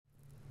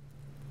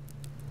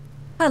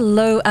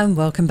Hello and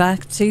welcome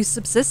back to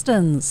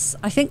Subsistence.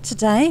 I think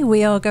today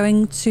we are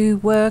going to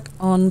work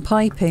on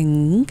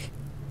piping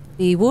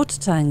the water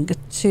tank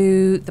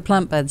to the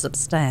plant beds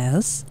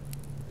upstairs.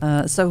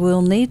 So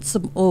we'll need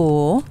some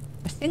ore.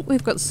 I think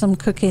we've got some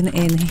cooking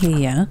in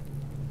here.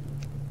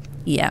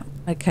 Yeah,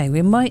 okay,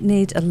 we might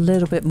need a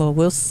little bit more,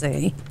 we'll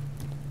see.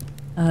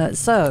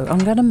 So I'm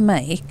going to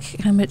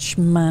make, how much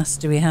mass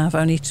do we have?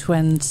 Only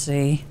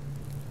 20.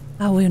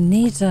 Oh, we'll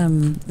need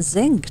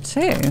zinc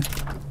too.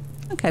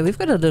 Okay, we've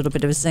got a little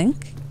bit of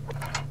zinc.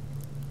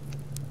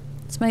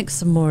 Let's make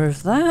some more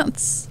of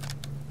that.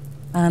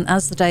 And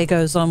as the day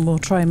goes on, we'll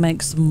try and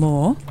make some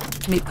more.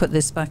 Let me put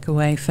this back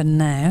away for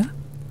now.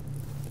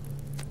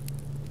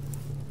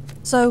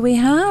 So we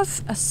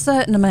have a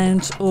certain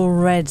amount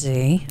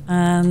already,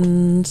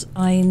 and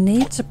I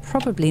need to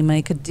probably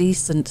make a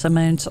decent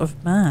amount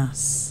of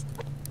mass.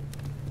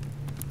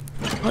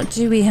 What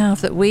do we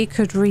have that we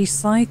could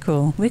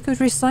recycle? We could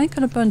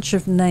recycle a bunch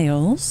of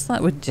nails.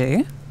 That would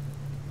do.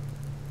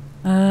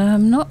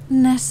 I'm not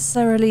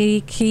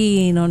necessarily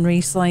keen on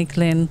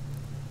recycling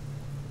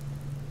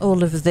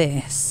all of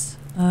this.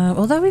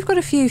 Although we've got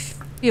a few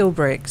fuel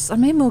bricks. I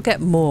mean, we'll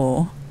get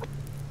more.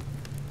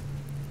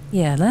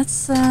 Yeah,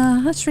 let's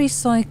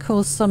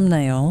recycle some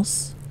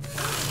nails.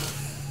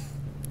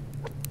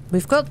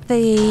 We've got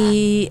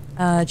the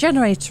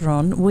generator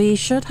on. We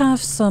should have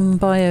some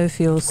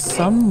biofuel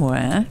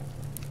somewhere.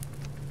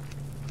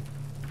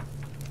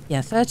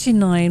 Yeah,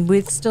 39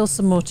 with still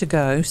some more to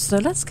go. So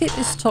let's get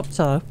this topped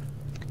up.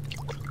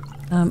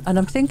 And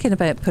I'm thinking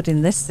about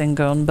putting this thing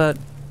on, but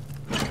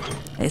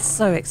it's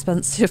so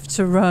expensive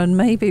to run.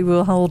 Maybe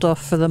we'll hold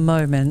off for the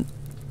moment.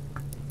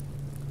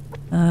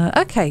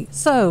 Okay,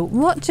 so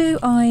what do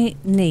I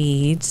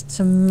need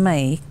to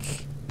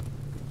make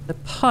the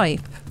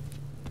pipe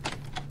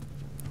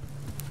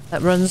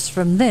that runs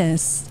from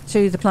this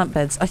to the plant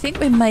beds? I think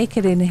we make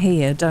it in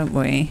here, don't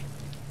we?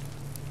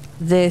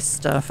 This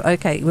stuff.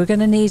 Okay, we're going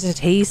to need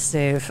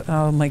adhesive.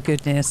 Oh my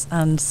goodness.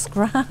 And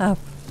scrap.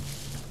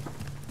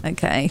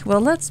 Okay,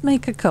 well, let's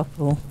make a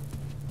couple.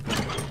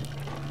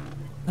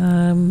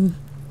 How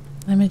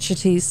much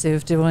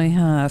adhesive do I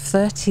have?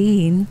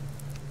 13.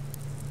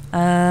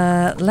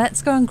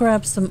 Let's go and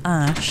grab some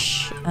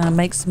ash and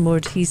make some more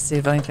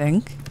adhesive, I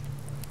think.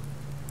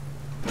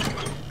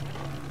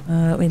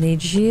 We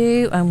need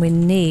you, and we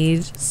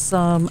need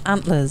some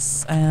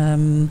antlers,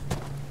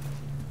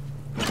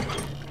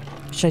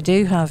 which I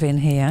do have in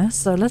here.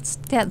 So let's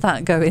get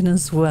that going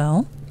as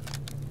well.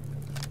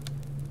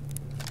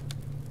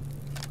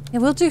 Yeah,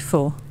 we'll do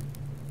 4.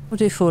 We'll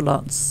do 4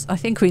 lots. I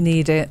think we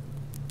need it.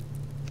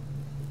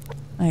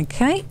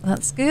 Okay,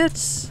 that's good.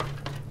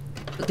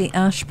 Put the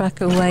ash back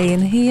away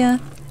in here.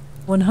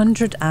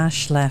 100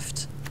 ash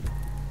left.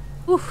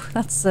 Ooh,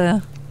 that's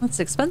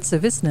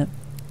expensive, isn't it?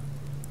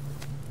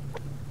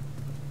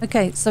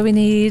 Okay, so we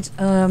need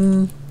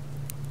oh,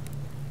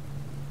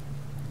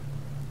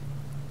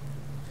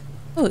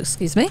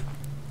 excuse me.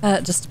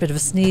 Just a bit of a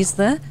sneeze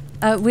there.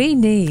 We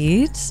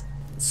need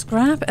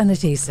scrap and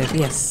adhesive,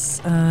 yes.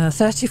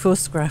 34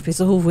 scrap is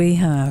all we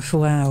have.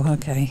 Wow,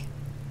 okay.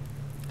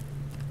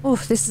 Oh,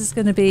 this is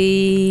going to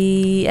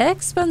be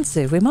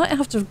expensive. We might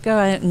have to go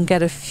out and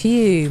get a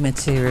few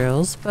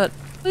materials, but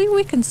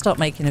we can start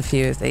making a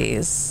few of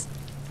these.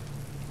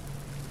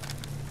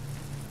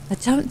 I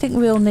don't think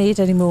we'll need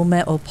any more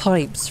metal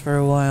pipes for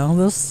a while.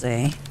 We'll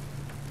see.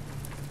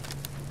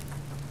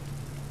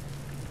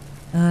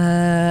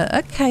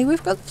 Okay,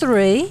 we've got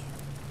 3.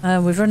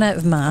 We've run out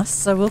of mass,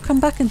 so we'll come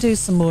back and do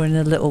some more in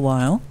a little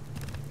while.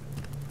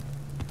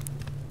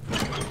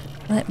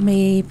 Let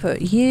me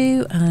put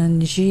you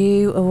and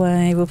you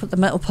away. We'll put the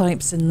metal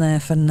pipes in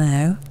there for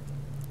now.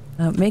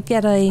 Let me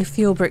get a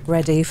fuel brick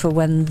ready for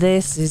when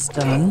this is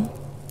done.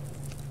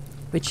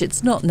 Which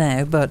it's not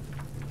now, but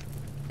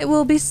it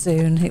will be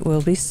soon. It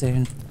will be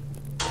soon.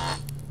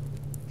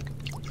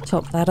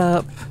 Top that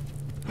up.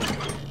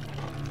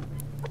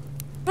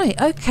 Right,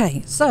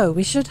 okay, so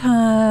we should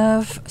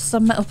have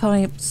some metal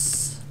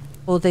pipes,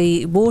 or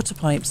the water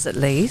pipes at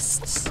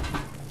least,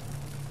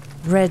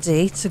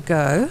 ready to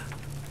go.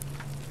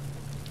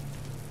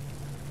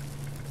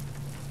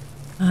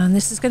 And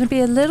this is going to be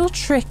a little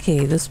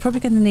tricky. There's probably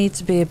going to need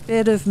to be a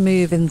bit of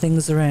moving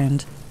things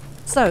around.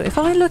 So if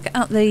I look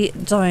at the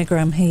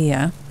diagram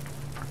here,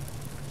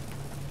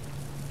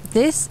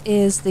 this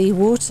is the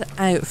water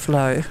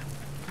outflow.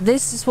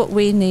 This is what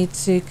we need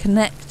to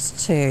connect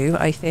to,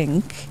 I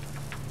think.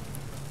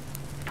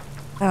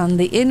 And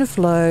the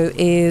inflow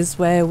is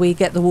where we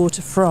get the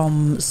water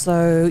from.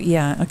 So,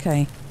 yeah,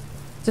 okay.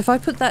 So if I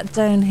put that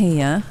down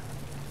here,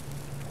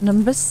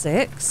 number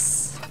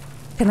 6,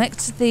 connect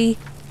to the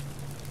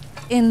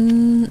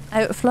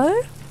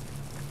outflow.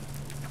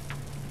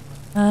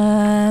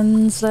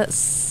 And let's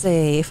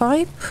see, if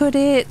I put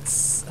it,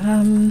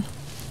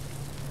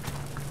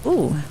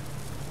 ooh.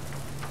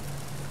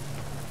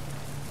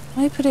 If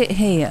I put it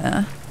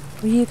here,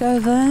 will you go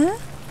there?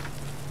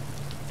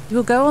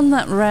 You'll go on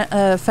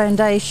that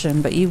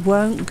foundation, but you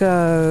won't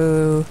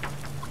go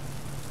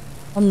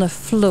on the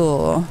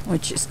floor,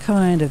 which is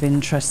kind of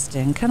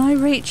interesting. Can I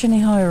reach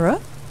any higher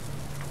up?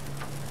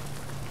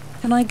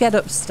 Can I get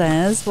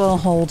upstairs while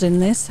holding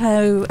this?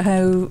 How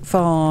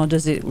far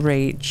does it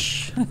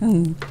reach?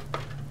 Oh,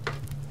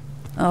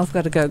 I've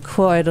got to go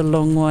quite a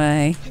long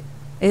way.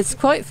 It's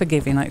quite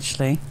forgiving,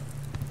 actually.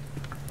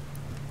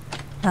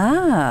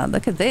 Ah,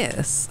 look at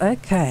this.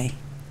 Okay.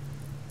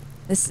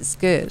 This is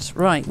good.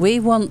 Right, we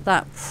want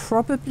that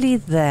probably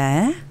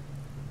there.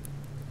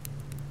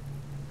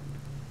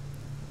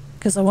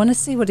 Because I want to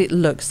see what it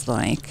looks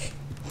like.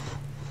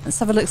 Let's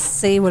have a look,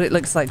 see what it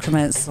looks like from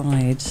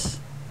outside.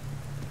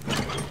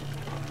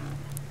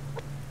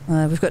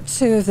 We've got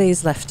 2 of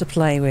these left to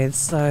play with,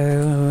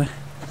 so...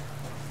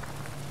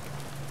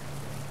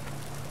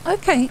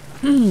 Okay,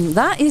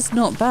 that is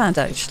not bad,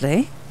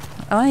 actually.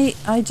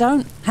 I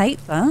don't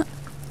hate that.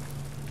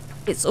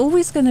 It's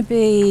always going to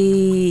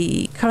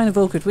be kind of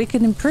awkward. We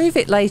can improve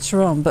it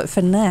later on, but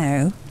for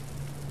now...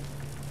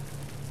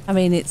 I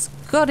mean, it's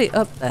got it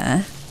up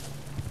there.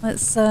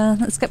 Let's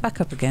get back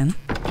up again.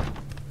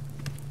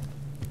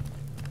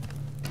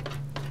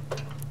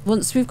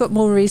 Once we've got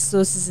more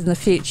resources in the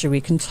future, we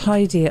can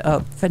tidy it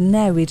up. For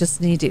now, we just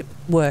need it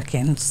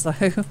working, so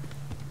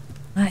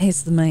that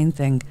is the main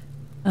thing.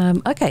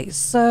 Okay,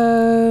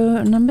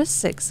 so number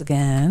 6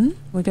 again.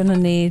 We're going to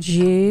need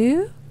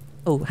you.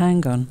 Oh,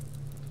 hang on.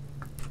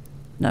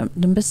 No,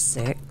 number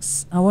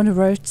 6. I want to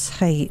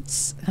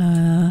rotate.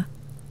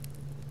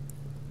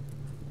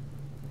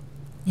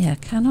 Yeah,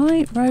 can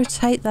I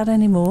rotate that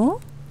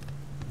anymore?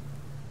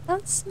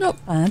 That's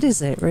not bad,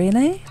 is it,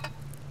 really?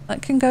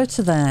 That can go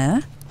to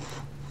there.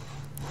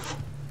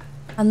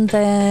 And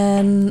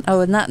then...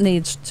 Oh, and that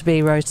needs to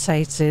be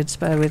rotated.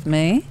 Bear with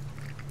me.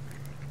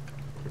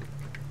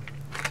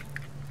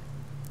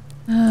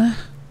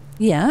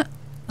 Yeah,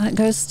 that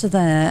goes to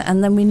there.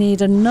 And then we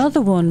need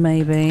another one,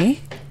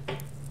 maybe,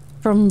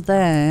 from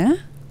there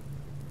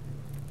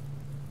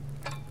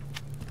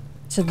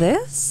to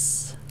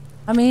this.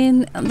 I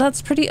mean,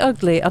 that's pretty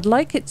ugly. I'd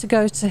like it to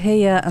go to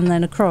here and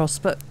then across,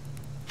 but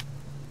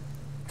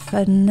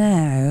for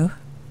now...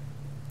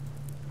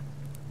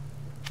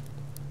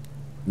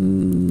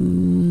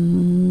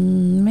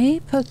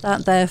 me put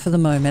that there for the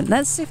moment.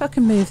 Let's see if I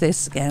can move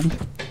this again.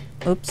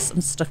 Oops,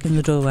 I'm stuck in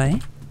the doorway.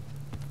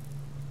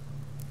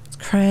 Let's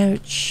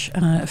crouch.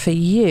 For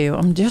you,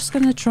 I'm just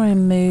going to try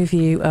and move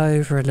you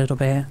over a little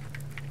bit.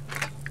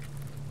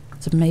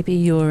 So maybe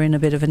you're in a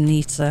bit of a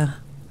neater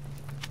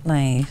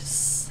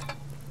place.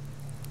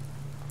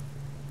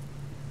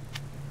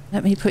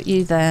 Let me put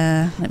you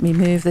there. Let me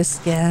move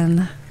this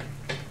again.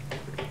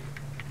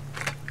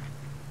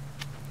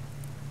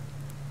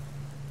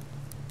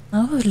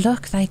 Oh,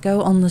 look, they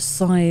go on the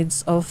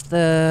sides of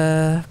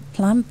the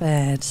plant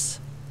beds.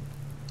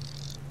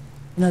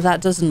 No, that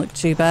doesn't look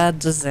too bad,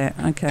 does it?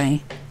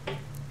 Okay.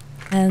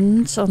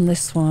 And on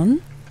this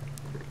one.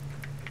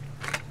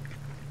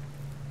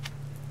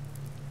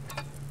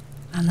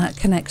 And that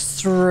connects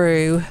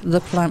through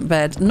the plant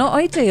bed. Not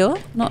ideal,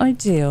 not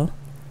ideal.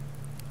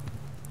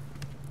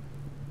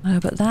 Oh,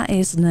 but that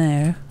is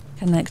now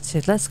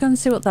connected. Let's go and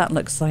see what that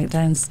looks like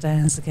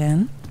downstairs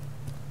again.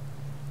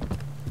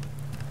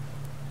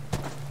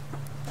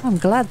 I'm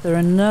glad there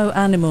are no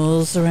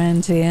animals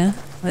around here.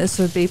 This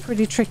would be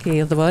pretty tricky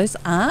otherwise.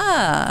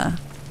 Ah!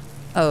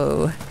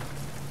 Oh.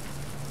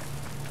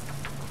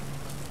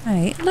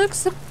 Hey, it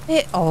looks a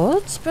bit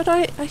odd, but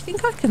I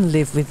think I can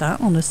live with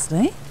that,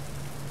 honestly.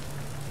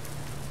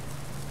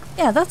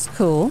 Yeah, that's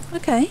cool.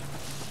 Okay.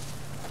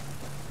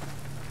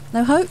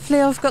 Now, hopefully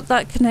I've got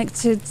that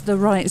connected to the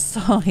right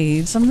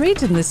side. I'm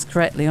reading this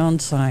correctly,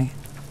 aren't I?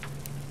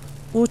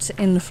 Water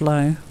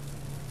inflow.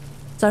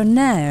 So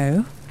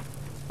now...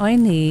 I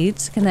need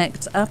to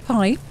connect a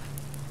pipe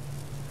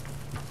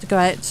to go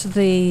out to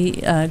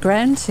the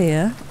ground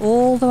here,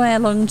 all the way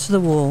along to the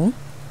wall,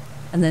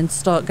 and then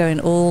start going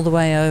all the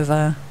way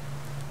over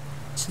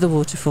to the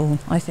waterfall.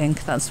 I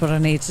think that's what I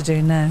need to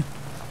do now.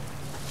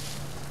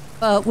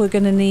 But we're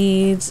going to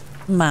need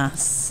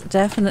mass.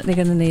 Definitely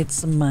going to need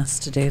some mass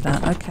to do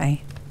that.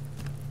 Okay.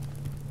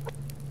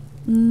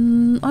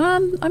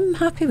 I'm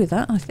happy with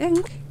that, I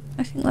think.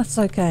 I think that's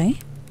okay.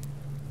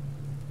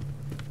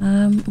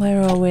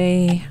 Where are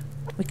we?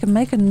 We can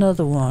make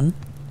another one.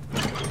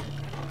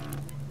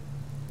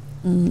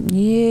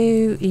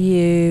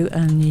 You,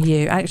 and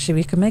you. Actually,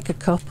 we can make a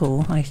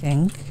couple, I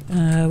think.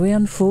 Are we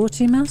on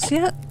 40 mass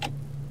yet?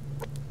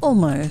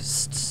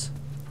 Almost.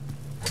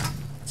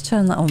 Let's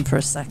turn that on for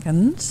a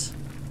second.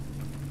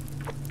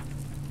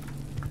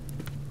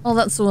 Oh,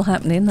 that's all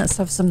happening. Let's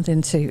have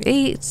something to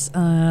eat.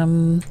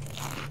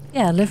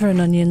 Yeah, liver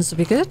and onions will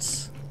be good.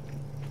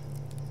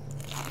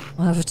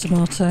 I'll have a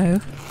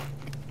tomato.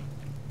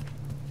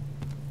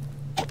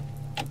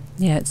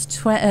 Yeah, it's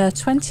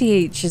 20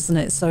 each, isn't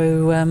it?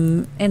 So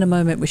in a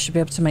moment we should be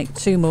able to make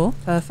 2 more.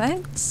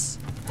 Perfect.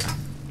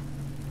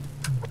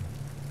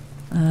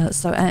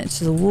 So out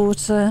to the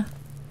water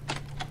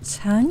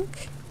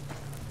tank.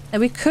 Now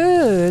we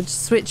could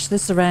switch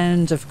this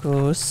around, of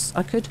course.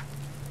 I could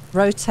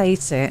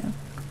rotate it.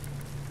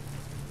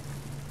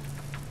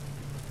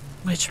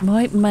 which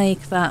might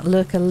make that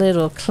look a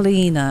little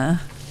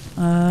cleaner.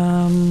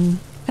 Can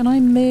I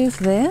move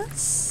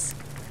this?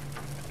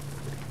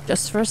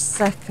 Just for a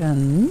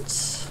second.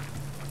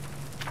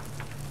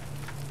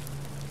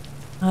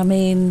 I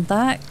mean,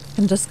 that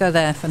can just go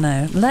there for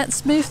now.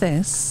 Let's move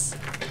this.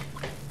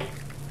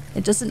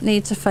 It doesn't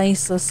need to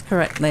face us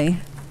correctly.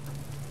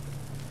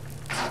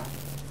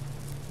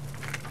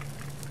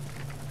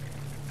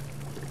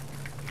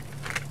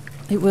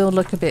 It will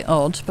look a bit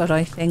odd, but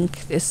I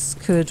think this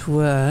could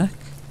work.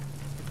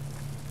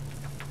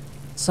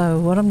 So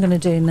what I'm going to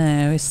do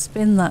now is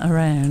spin that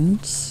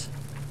around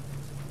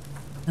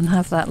and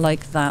have that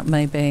like that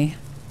maybe.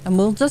 And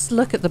we'll just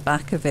look at the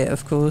back of it,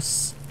 of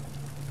course,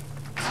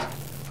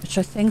 which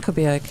I think will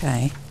be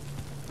okay.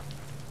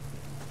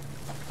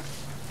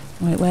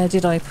 Right, where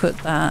did I put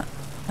that?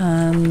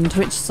 And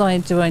which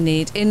side do I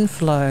need?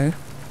 Inflow,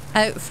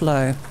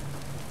 outflow.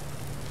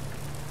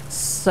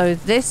 So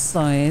this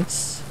side,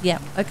 yeah,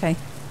 okay.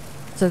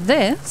 So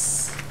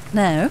this,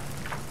 now,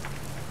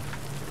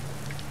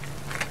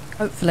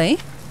 hopefully,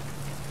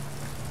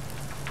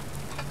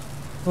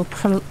 will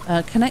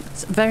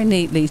connect very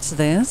neatly to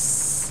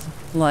this,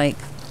 like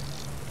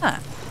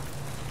that.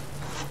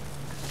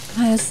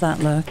 How does that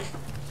look?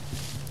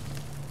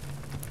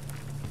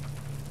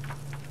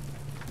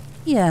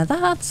 Yeah,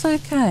 that's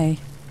okay.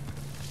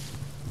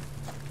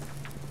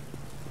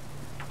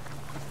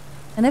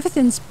 And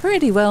everything's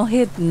pretty well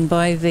hidden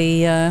by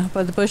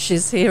the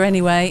bushes here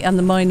anyway, and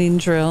the mining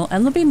drill.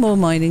 And there'll be more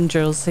mining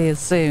drills here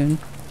soon.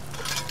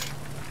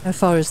 How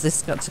far has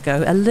this got to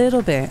go? A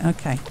little bit,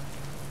 okay.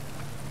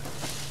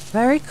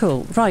 Very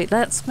cool. Right,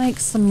 let's make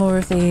some more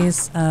of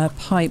these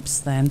pipes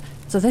then.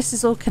 So this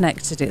is all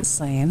connected, it's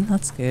saying.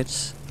 That's good.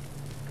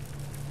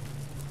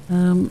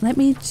 Let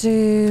me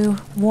do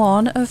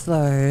one of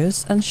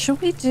those. And shall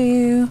we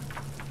do...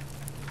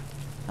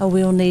 Oh,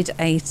 we'll need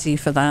 80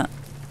 for that.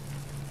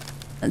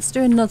 Let's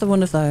do another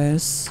one of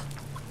those.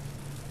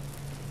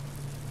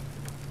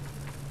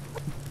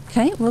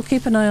 Okay, we'll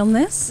keep an eye on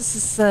this.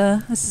 This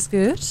is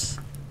good.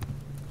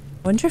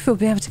 Wonder if we'll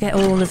be able to get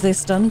all of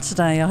this done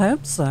today. I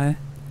hope so.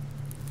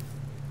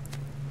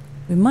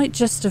 We might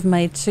just have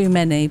made too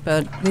many,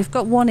 but we've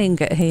got one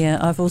ingot here.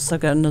 I've also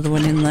got another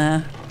one in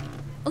there.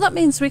 Well, that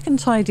means we can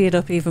tidy it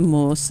up even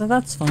more, so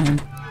that's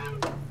fine.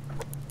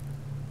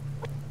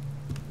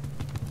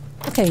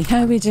 Okay,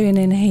 how are we doing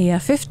in here?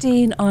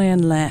 15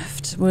 iron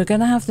left. We're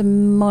going to have the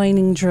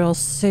mining drill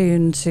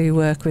soon to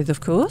work with,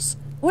 of course.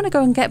 I want to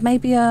go and get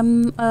maybe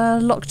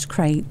locked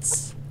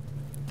crates.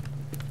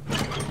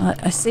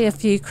 I see a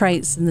few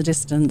crates in the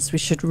distance. We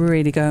should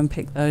really go and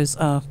pick those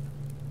up.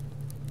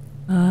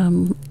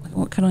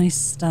 What can I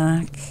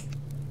stack?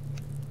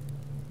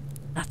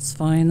 That's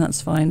fine,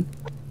 that's fine.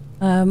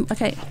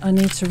 Okay, I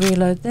need to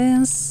reload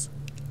this.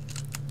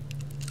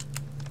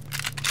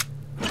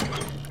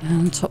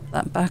 And top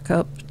that back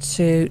up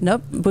to...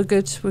 Nope, we're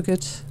good, we're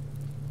good.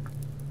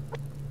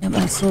 Yep,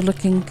 that's all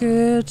looking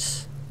good.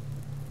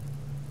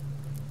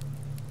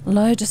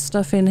 Load of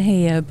stuff in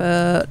here,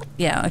 but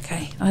yeah,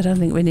 okay. I don't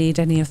think we need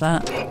any of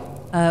that.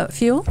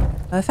 Fuel,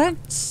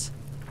 perfect.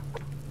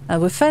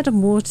 We're fed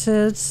and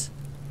watered.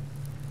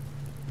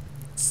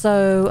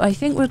 So I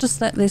think we'll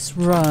just let this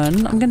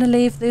run. I'm going to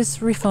leave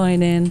this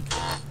refining.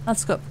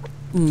 That's got...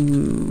 I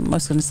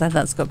was going to say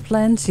that's got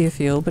plenty of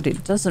fuel, but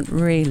it doesn't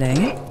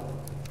really.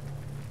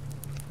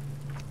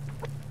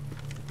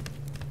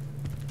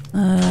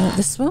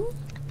 This one.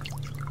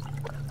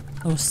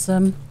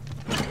 Awesome.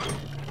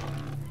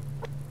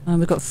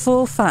 We've got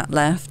 4 fat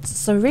left.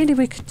 So really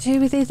we could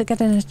do with either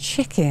getting a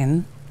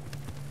chicken.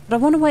 But I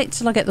want to wait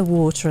till I get the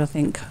water, I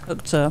think,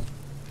 hooked up.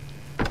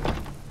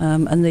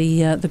 And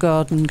the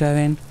garden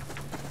going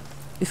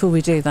before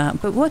we do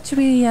that. But what do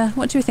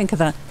we think of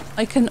that?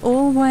 I can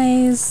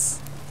always,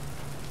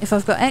 if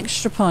I've got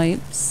extra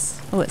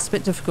pipes, oh, it's a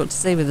bit difficult to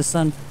see with the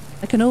sun.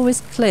 I can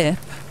always clip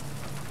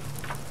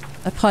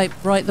a pipe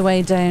right the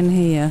way down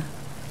here.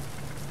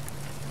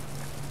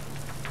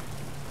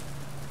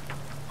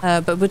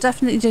 But we'll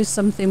definitely do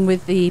something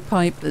with the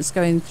pipe that's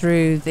going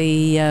through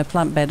the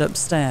plant bed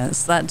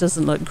upstairs. That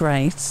doesn't look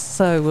great,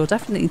 so we'll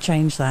definitely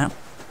change that.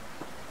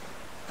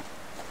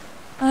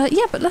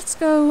 Yeah, but let's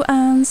go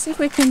and see if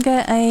we can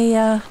get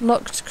a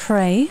locked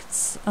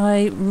crate.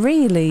 I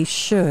really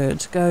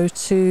should go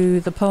to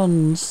the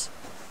pond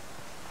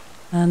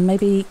and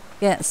maybe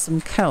get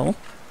some kelp.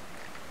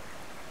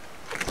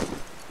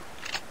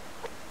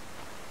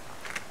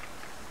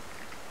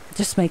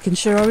 Just making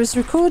sure I was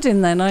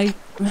recording then. I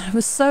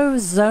was so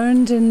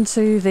zoned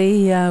into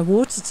the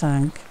water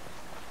tank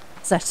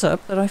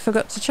setup that I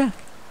forgot to check.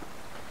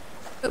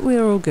 But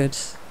we're all good.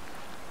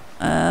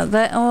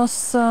 There are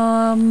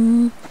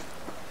some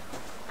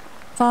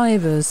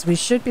fibres we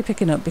should be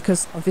picking up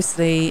because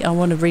obviously I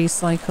want to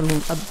recycle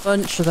a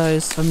bunch of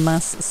those for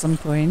mass at some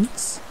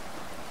point.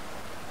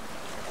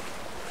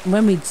 And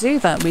when we do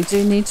that, we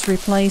do need to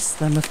replace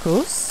them, of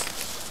course.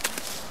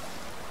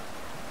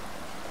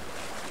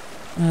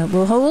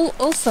 We'll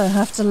also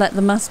have to let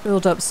the mass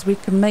build up so we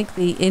can make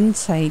the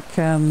intake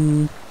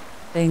thing.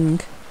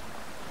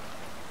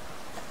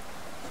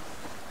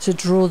 to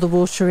draw the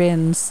water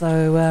in,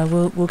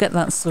 so we'll get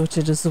that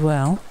sorted as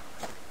well.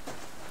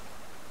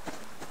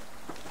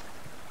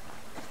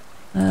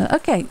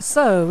 Okay,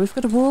 so we've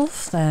got a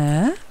wolf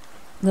there.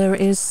 There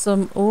is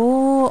some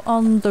ore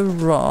on the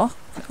rock.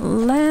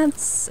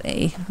 Let's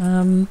see.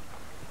 That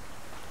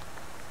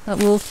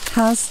wolf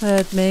has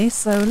heard me,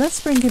 so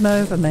let's bring him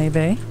over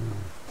maybe.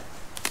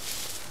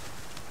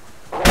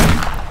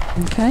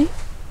 Okay.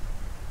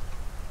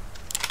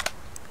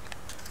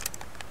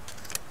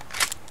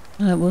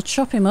 We'll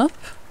chop him up.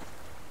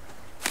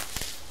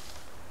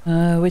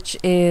 Which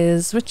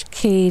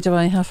key do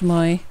I have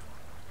my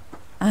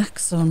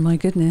axe on? My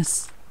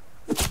goodness.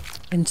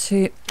 Been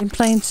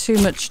playing too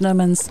much No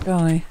Man's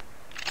Sky.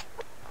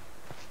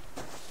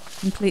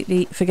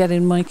 Completely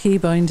forgetting my key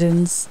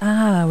bindings.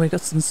 Ah, we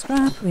got some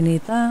scrap. We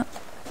need that.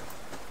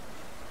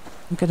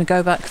 I'm going to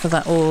go back for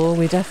that ore.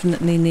 We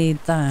definitely need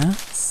that.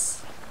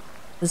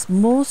 There's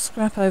more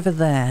scrap over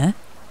there.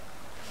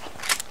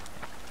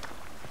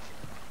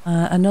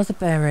 Another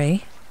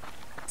berry.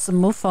 Some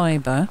more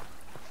fibre.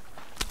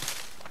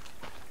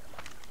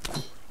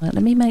 Let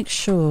me make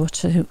sure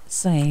to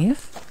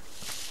save.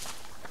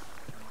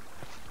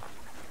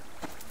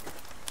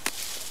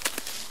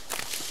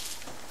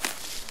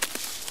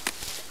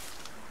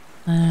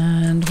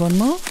 And one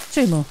more.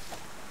 Two more.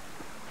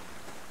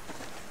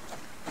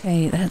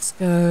 Okay, let's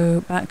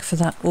go back for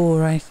that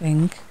ore, I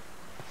think.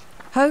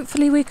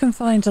 Hopefully we can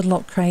find a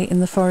lock crate in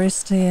the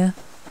forest here.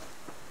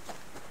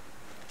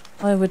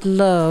 I would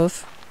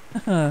love...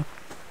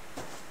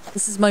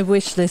 This is my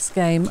wish list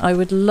game. I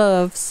would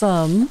love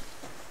some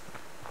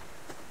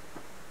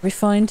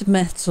refined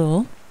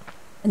metal,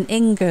 an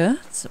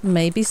ingot,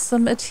 maybe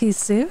some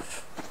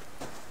adhesive,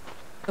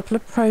 a couple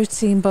of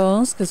protein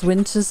bars because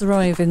winter's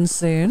arriving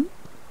soon.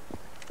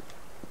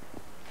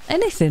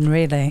 Anything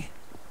really.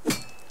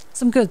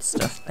 Some good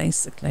stuff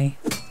basically.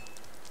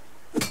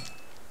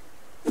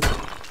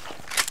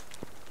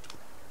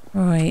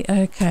 Right,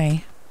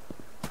 okay.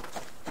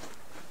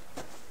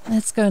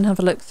 Let's go and have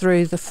a look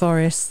through the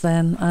forest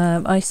then.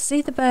 I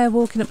see the bear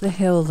walking up the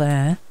hill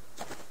there.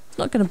 It's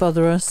not going to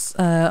bother us.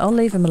 I'll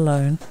leave him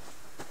alone.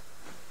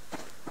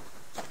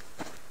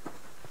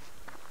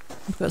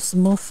 We've got some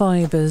more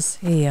fibres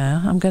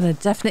here. I'm going to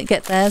definitely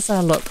get... There's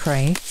our lock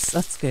crates.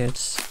 That's good.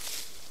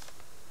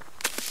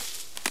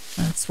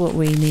 That's what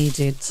we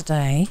needed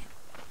today.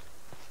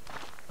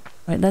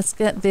 Right, let's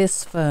get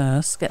this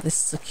first. Get this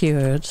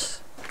secured.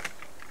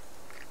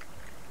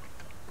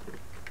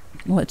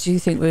 What do you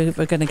think we're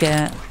going to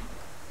get?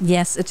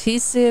 Yes,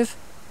 adhesive.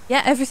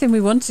 Yeah, everything we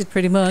wanted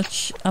pretty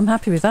much. I'm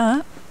happy with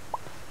that.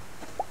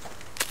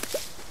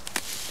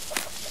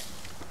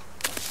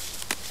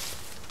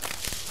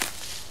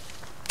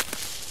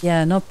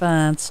 Yeah, not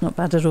bad. Not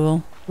bad at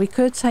all. We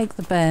could take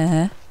the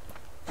bear.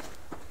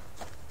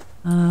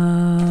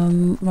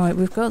 Right,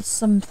 we've got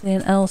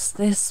something else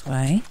this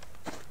way.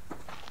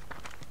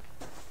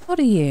 What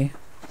are you?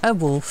 A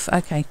wolf.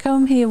 Okay,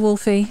 come here,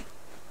 Wolfie.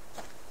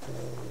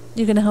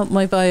 You're going to help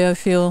my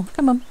biofuel.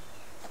 Come on.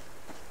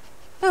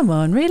 Come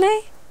on,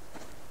 really?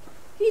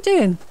 What are you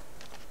doing?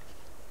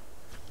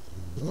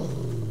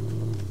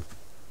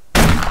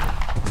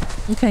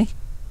 Okay.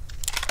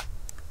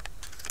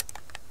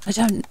 I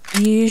don't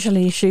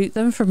usually shoot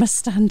them from a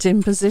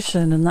standing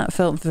position, and that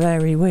felt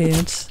very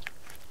weird.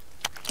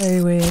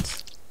 Very weird.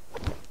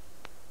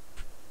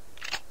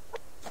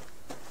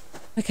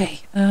 Okay,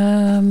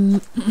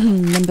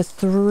 number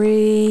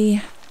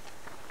 3.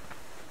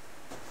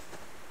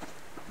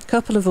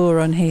 Couple of ore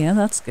on here,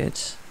 that's good.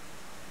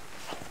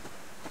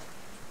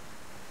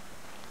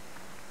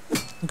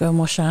 We'll go and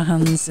wash our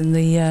hands in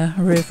the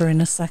river in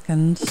a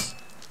second.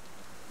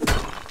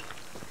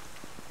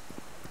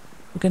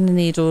 We're going to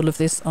need all of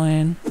this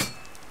iron.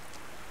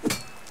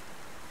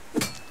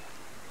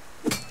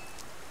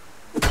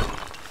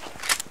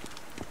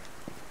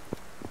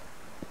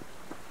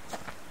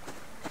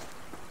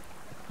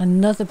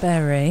 Another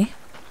berry.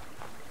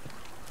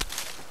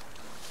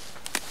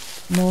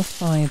 More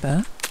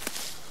fibre.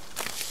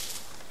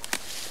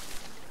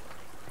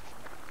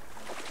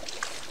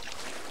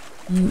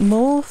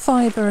 More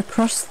fibre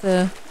across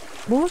the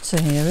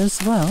water here as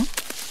well.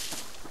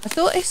 I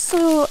thought I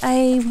saw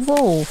a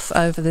wolf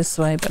over this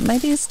way, but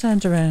maybe it's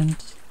turned around.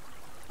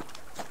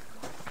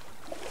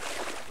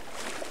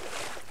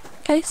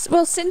 Okay,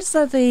 well, since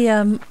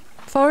the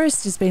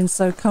forest has been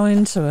so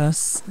kind to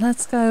us,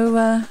 let's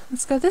go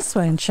this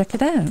way and check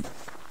it out.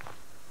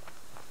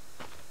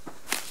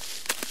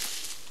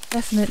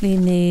 Definitely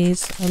need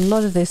a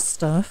lot of this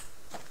stuff.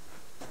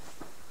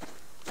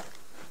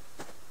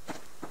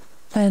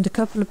 Found a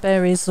couple of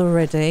berries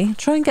already.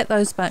 Try and get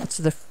those back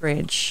to the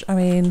fridge. I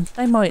mean,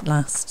 they might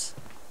last.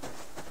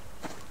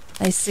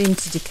 They seem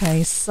to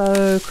decay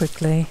so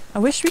quickly. I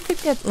wish we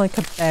could get like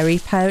a berry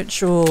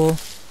pouch or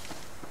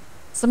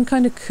some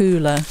kind of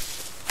cooler.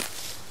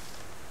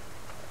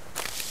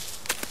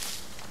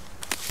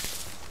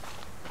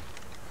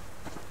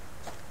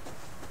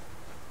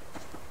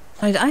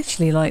 I'd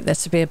actually like there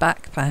to be a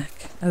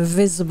backpack. A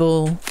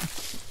visible,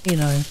 you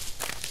know,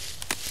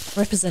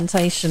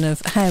 representation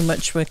of how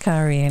much we're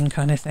carrying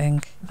kind of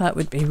thing. That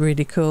would be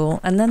really cool.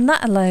 And then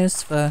that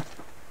allows for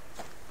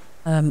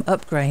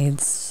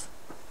upgrades.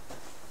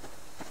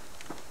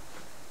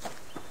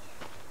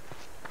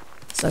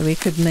 So we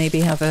could maybe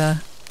have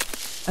a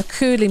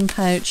cooling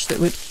pouch that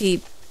would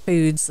keep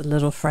foods a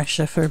little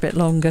fresher for a bit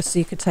longer, so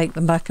you could take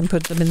them back and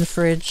put them in the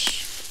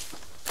fridge.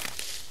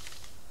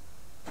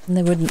 And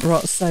they wouldn't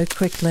rot so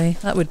quickly.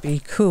 That would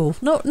be cool.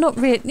 Not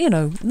you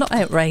know, not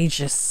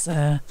outrageous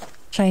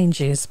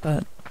changes,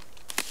 but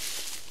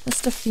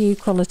just a few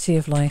quality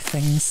of life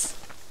things.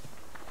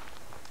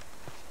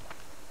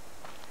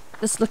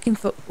 Just looking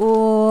for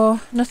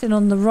ore. Nothing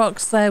on the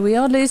rocks there. We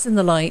are losing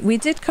the light. We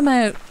did come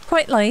out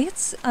quite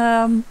late.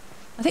 I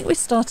think we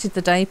started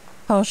the day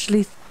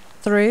partially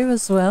through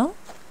as well.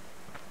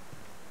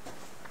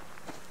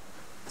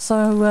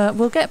 So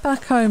we'll get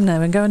back home now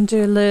and go and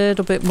do a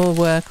little bit more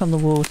work on the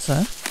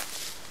water.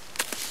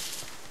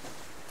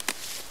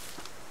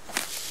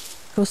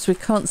 Of course, we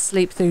can't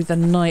sleep through the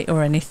night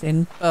or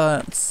anything,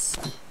 but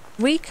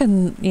we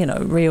can, you know,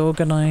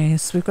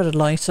 reorganise. We've got a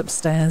light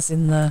upstairs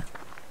in the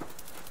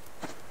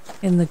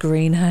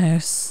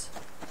greenhouse.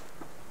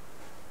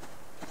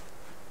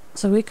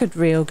 So we could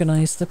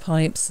reorganise the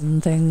pipes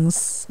and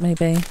things,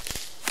 maybe.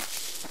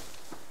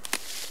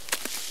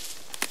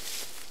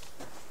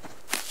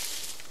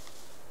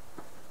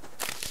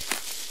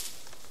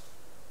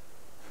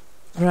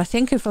 But I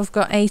think if I've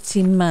got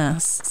 80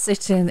 mass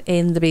sitting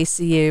in the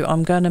BCU,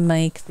 I'm going to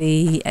make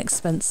the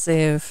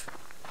expensive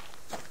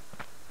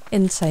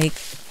intake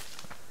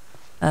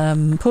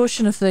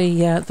portion of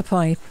the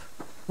pipe.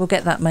 We'll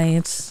get that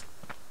made,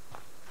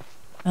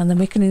 and then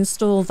we can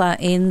install that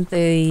in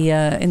the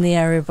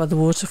area by the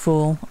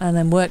waterfall, and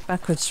then work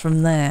backwards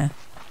from there.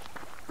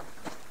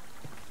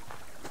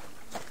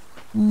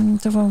 Do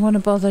I want to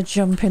bother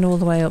jumping all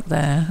the way up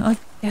there? I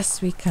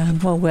guess we can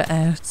while we're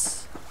out.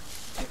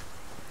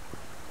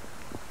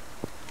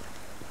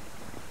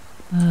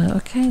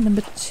 Okay,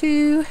 number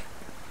 2.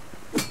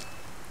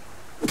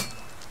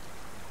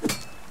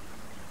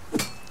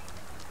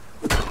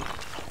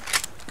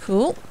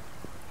 Cool.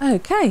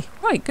 Okay,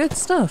 right, good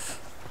stuff.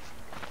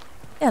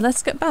 Yeah,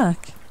 let's get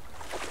back.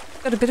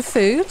 Got a bit of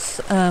food,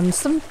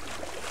 some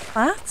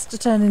fat to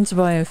turn into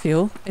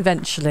biofuel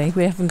eventually.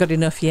 We haven't got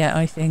enough yet,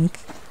 I think.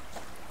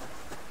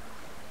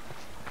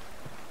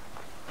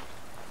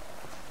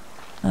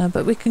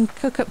 But we can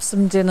cook up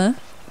some dinner.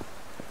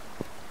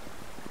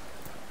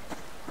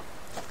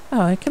 Oh,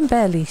 I can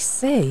barely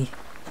see.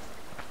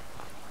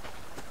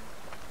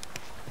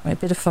 Right, a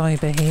bit of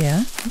fibre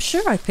here. I'm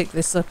sure I picked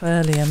this up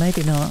earlier,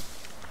 maybe not.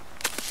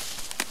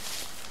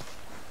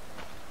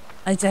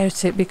 I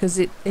doubt it, because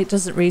it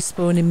doesn't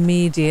respawn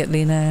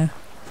immediately now.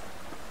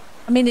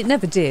 I mean, it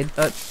never did,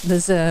 but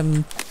there's a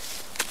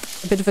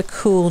bit of a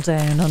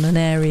cooldown on an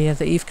area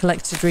that you've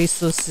collected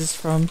resources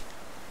from.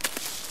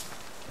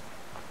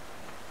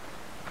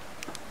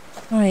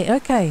 Right,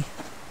 okay.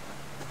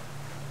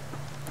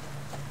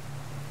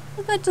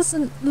 Well, that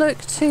doesn't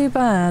look too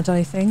bad,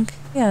 I think.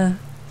 Yeah.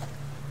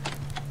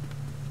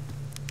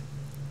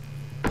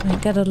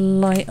 Get a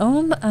light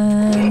on,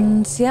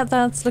 and yeah,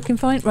 that's looking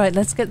fine. Right,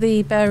 let's get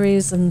the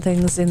berries and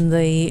things in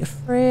the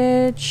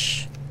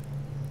fridge.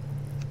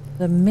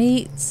 The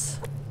meat.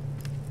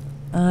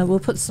 We'll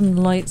put some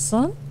lights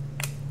on.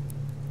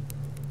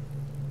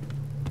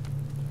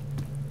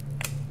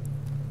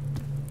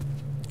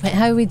 Wait,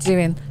 how are we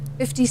doing?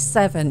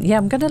 57. Yeah,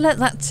 I'm going to let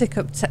that tick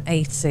up to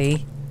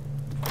 80.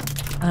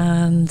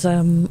 And,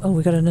 oh,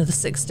 we got another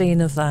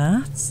 16 of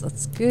that.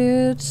 That's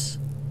good.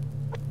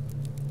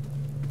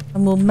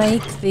 And we'll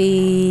make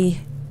the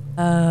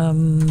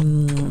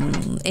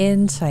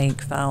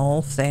intake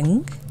valve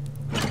thing.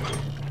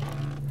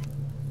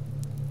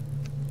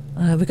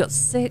 We've got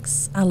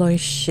 6 alloy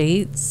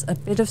sheets, a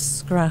bit of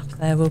scrap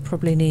there. We'll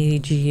probably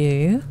need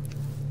you.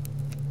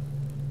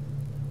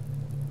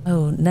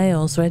 Oh,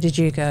 nails, where did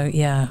you go?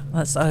 Yeah,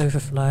 that's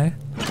overflow.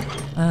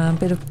 A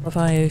bit of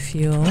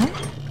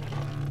biofuel.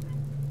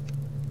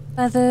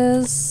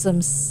 Feathers,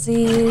 some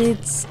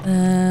seeds,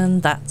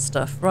 and that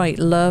stuff. Right,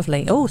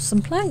 lovely. Oh,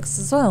 some planks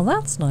as well.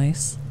 That's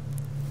nice.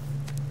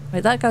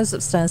 Right, that goes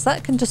upstairs.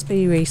 That can just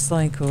be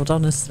recycled,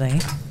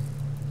 honestly.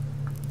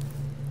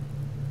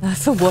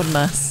 For 1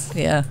 mass.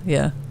 Yeah,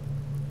 yeah.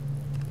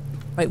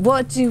 Right,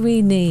 what do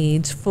we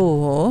need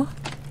for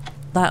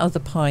that other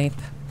pipe?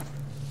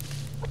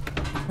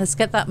 Let's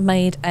get that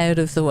made out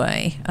of the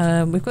way.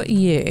 We've got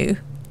you.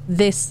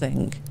 This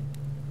thing.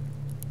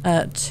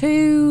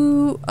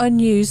 2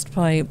 unused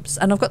pipes,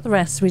 and I've got the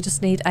rest. We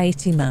just need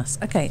 80 mass.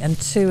 Okay, and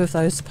 2 of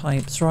those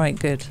pipes. Right,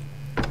 good.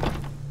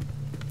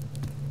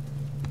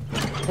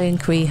 I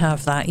think we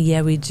have that.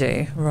 Yeah, we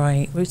do.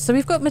 Right. So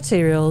we've got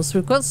materials.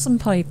 We've got some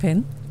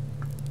piping.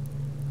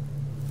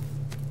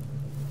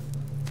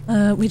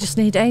 We just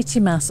need 80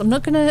 mass. I'm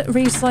not going to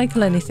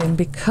recycle anything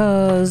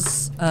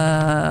because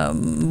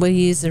we're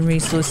using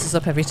resources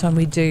up every time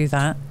we do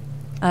that.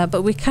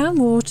 But we can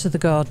water the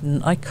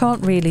garden. I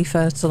can't really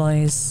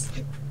fertilise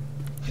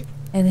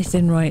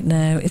anything right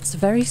now. It's a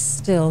very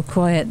still,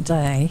 quiet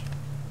day.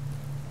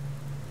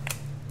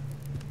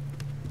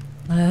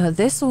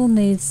 This all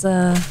needs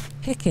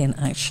picking,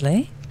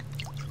 actually.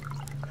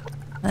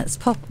 Let's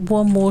pop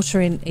one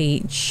water in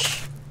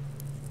each.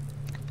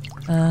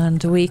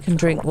 And we can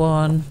drink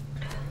one.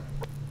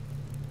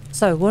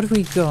 So, what have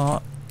we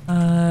got?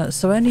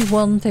 So only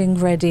one thing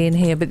ready in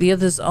here, but the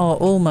others are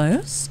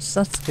almost.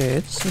 So that's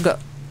good. So we've got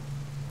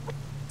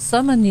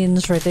some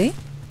onions ready.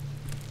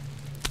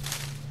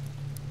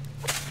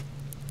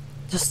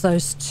 Just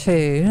those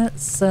two.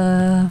 That's,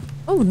 oh,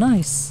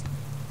 nice.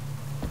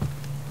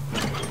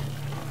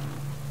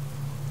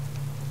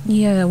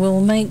 Yeah,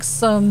 we'll make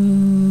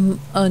some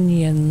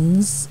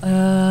onions.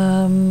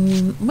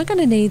 We're going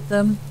to need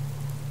them.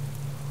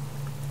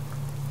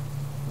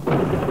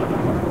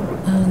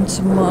 And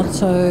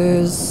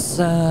tomatoes.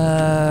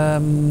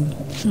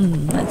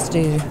 Let's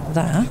do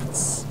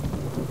that.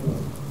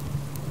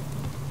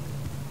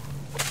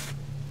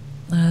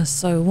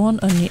 So one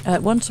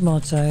onion, one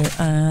tomato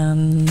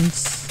and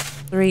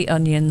 3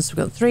 onions.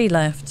 We've got 3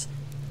 left.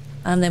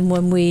 And then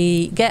when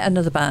we get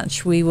another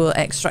batch, we will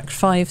extract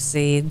 5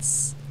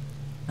 seeds.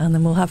 And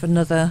then we'll have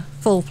another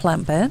full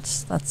plant bed.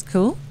 That's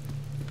cool.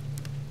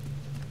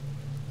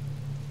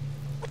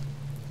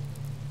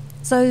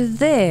 So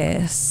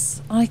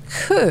this, I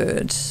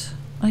could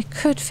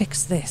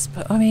fix this,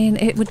 but I mean,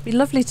 it would be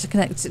lovely to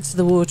connect it to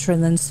the water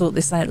and then sort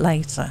this out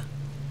later,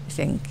 I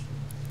think.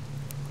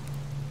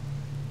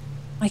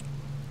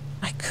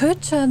 I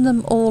could turn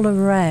them all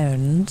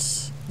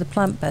around, the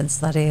plant beds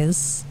that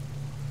is.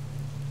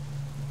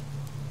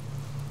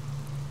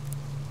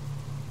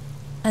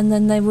 And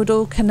then they would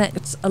all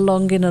connect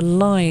along in a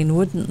line,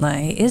 wouldn't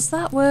they? Is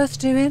that worth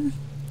doing?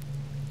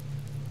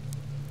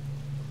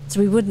 So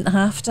we wouldn't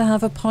have to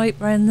have a pipe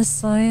round this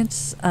side.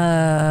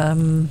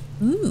 That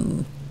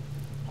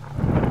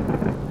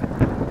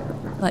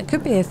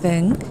could be a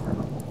thing.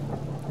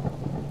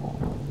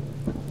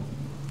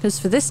 Because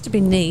for this to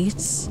be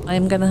neat, I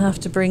am going to have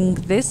to bring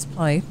this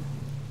pipe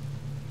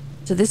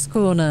to this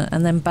corner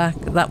and then back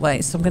that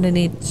way. So I'm going to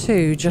need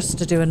 2 just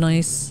to do a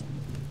nice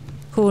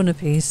corner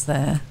piece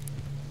there.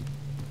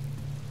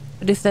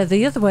 But if they're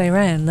the other way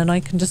around, then I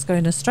can just go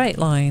in a straight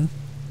line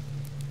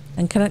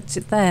and connect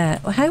it there.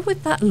 How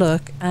would that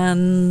look?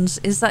 And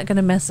is that going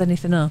to mess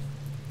anything up?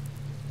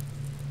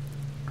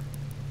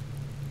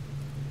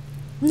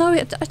 No,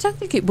 I don't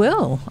think it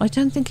will. I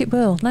don't think it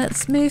will.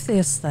 Let's move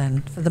this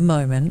then for the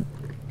moment.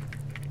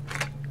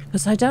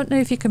 Because I don't know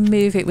if you can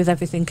move it with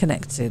everything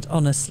connected,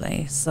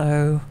 honestly.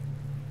 So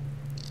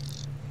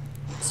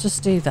let's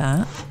just do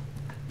that.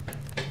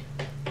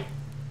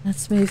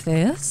 Let's move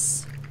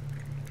this.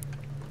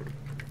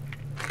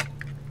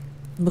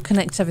 We'll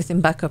connect everything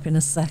back up in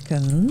a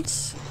second.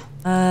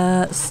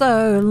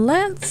 So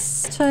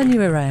let's turn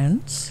you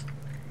around.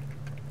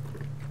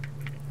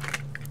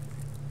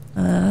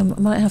 I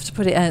might have to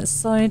put it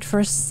outside for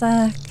a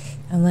sec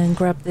and then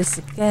grab this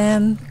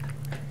again.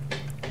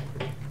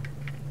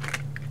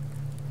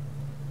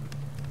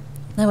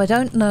 Now I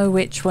don't know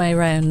which way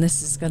round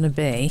this is going to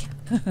be.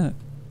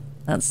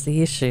 That's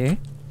the issue. I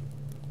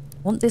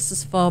want this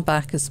as far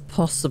back as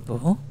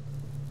possible.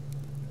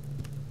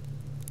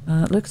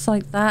 Looks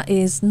like that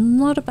is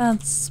not a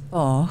bad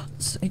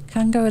spot. It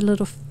can go a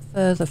little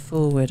further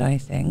forward, I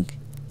think.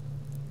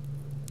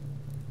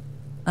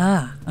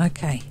 Ah,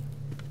 okay.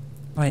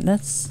 Right,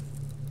 let's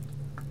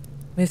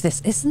move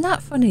this. Isn't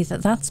that funny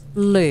that that's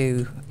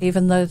blue,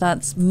 even though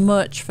that's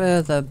much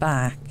further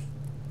back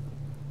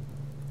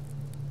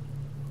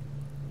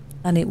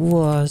than it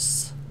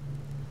was?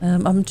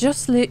 I'm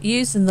just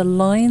using the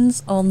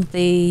lines on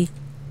the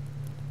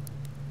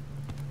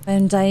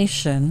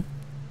foundation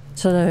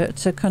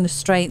to kind of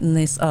straighten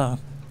this up.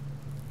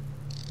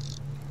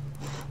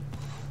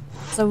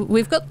 So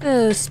we've got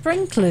the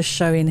sprinklers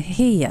showing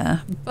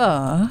here,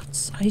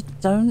 but I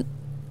don't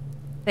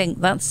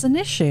think that's an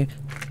issue.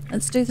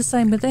 Let's do the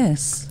same with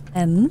this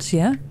end,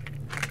 yeah.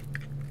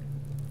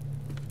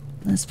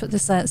 Let's put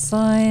this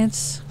outside,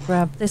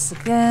 grab this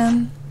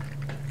again.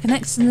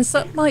 Connecting this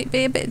up might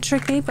be a bit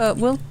tricky, but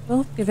we'll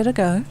give it a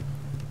go.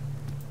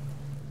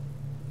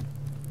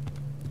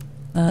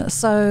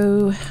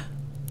 So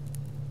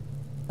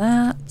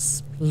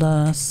that's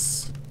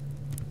plus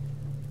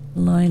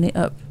line it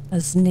up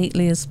as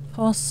neatly as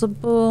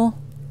possible.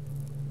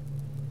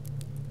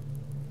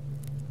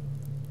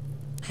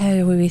 How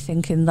are we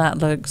thinking that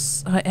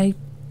looks? I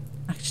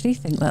actually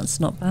think that's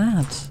not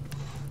bad.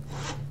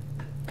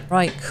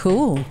 Right,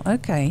 cool.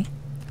 Okay.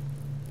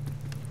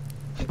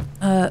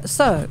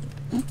 So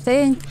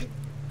the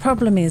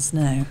problem is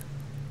now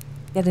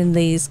getting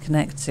these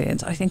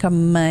connected. I think I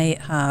may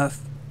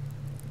have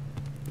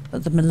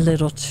put them a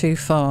little too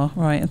far.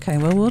 Right, okay,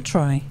 well, we'll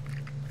try.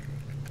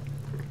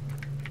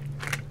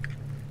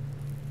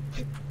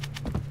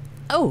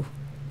 Oh!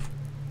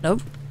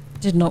 Nope.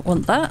 Did not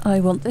want that. I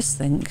want this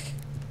thing.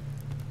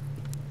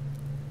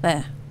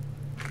 There.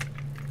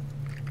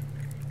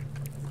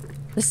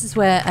 This is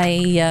where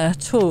a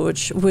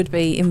torch would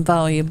be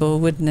invaluable,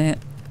 wouldn't it?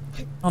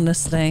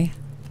 Honestly.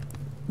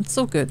 It's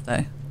all good,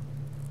 though.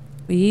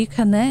 Will you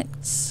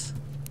connect?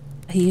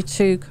 Are you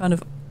two kind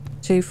of...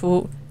 two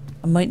for...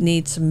 I might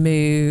need to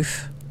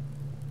move...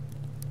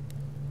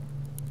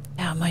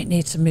 Yeah, I might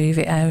need to move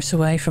it out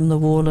away from the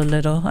wall a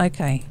little.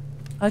 Okay.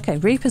 Okay,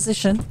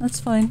 reposition. That's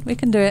fine. We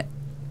can do it.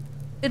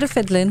 Bit of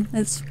fiddling.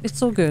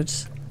 It's all good.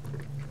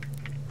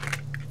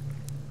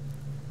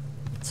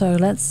 So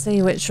let's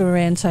see which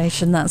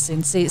orientation that's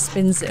in. See, it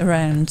spins it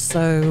around.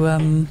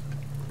 So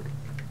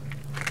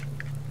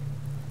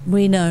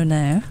we know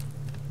now.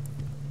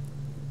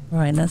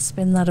 Right, let's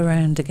spin that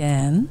around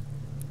again.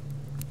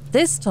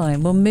 This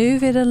time we'll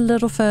move it a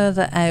little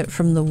further out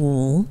from the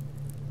wall.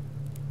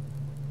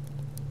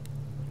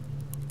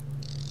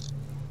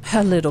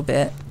 A little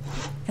bit.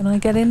 Can I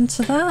get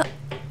into that?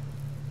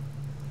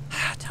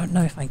 I don't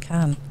know if I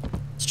can.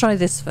 Let's try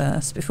this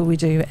first before we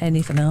do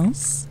anything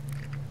else.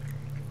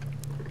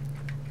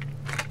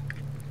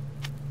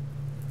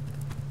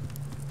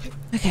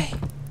 Okay.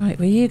 Right,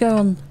 will you go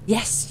on?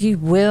 Yes, you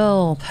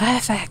will.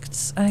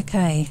 Perfect.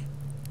 Okay.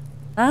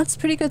 That's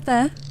pretty good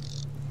there.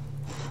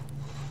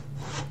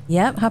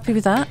 Yep, happy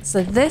with that.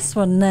 So this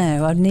one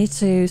now, I need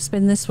to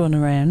spin this one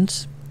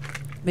around.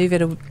 Move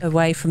it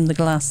away from the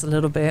glass a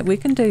little bit. We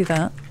can do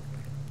that.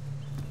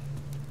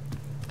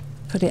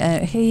 Put it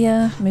out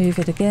here. Move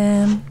it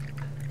again.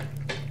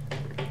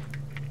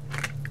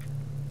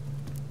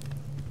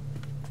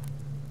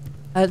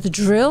 The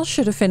drill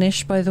should have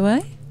finished, by the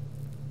way.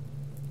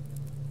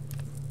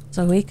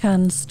 So we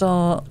can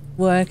start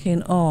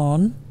working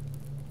on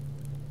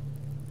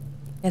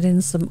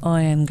getting some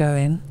iron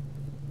going.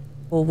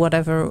 Or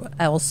whatever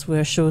else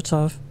we're short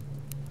of.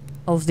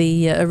 Of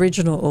the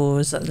original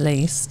ores, at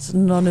least.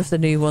 None of the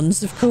new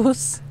ones, of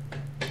course.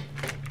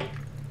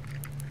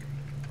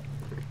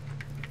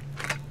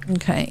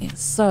 Okay,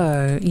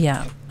 so,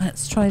 yeah.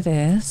 Let's try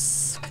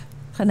this.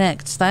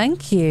 Connect,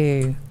 thank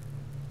you.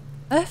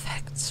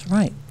 Perfect,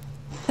 right.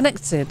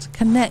 Connected,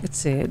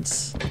 connected.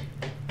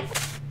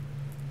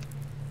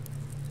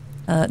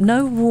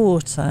 No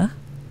water.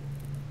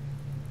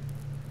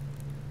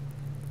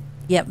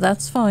 Yep,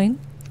 that's fine.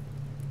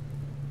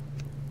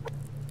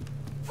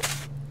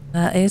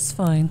 That is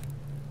fine.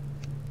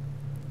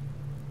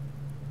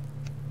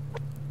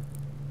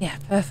 Yeah,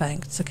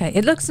 perfect. Okay,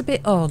 it looks a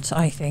bit odd,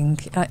 I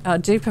think. I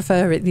do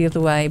prefer it the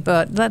other way,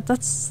 but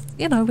that's,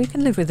 you know, we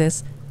can live with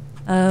this.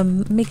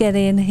 Let me get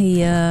in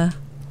here.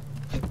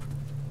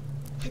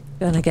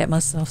 Gonna get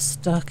myself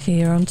stuck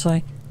here, aren't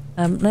I?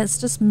 Let's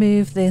just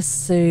move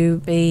this to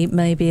be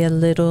maybe a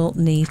little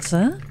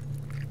neater.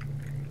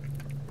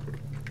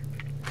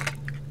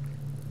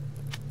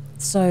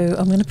 So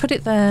I'm going to put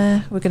it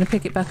there. We're going to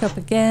pick it back up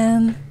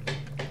again.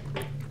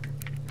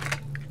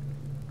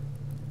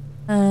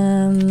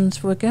 And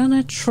we're going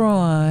to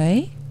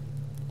try...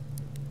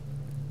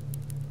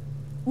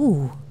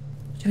 Ooh,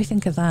 what do we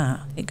think of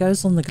that? It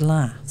goes on the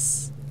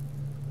glass.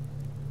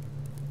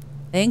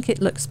 I think it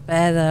looks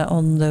better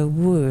on the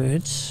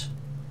wood.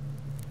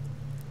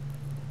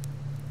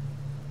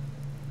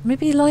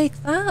 Maybe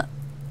like that?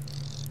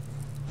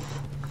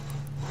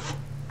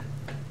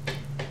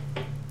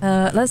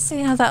 Let's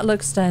see how that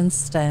looks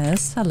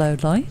downstairs. Hello,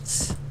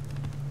 light.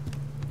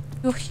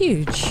 You're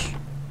huge.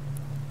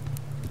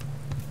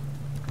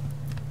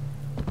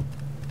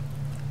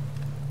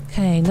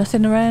 Okay,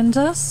 nothing around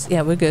us?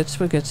 Yeah, we're good,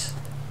 we're good.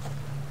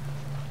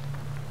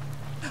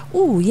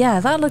 Oh,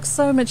 yeah, that looks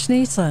so much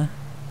neater.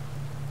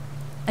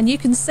 And you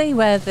can see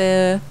where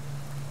the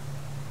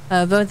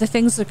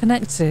things are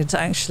connected,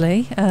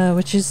 actually,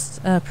 which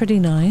is pretty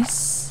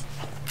nice.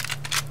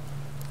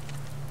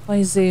 If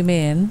I zoom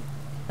in,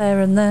 there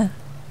and there.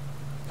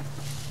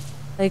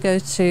 They go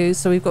to,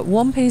 so we've got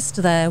one piece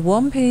to there,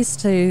 one piece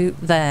to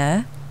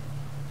there,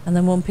 and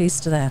then one piece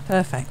to there.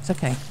 Perfect,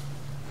 okay.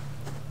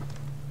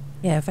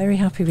 Yeah, very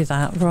happy with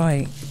that.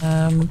 Right.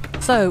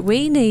 So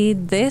we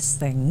need this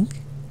thing,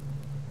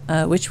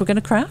 which we're going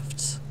to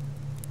craft.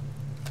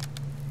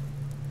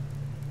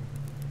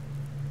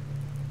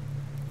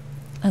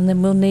 And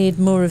then we'll need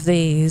more of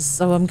these.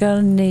 So I'm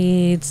going to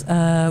need,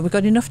 we've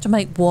got enough to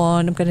make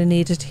one. I'm going to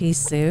need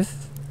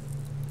adhesive.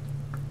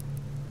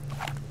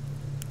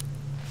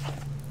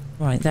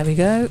 Right, there we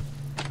go.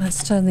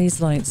 Let's turn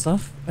these lights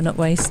off. We're not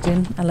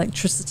wasting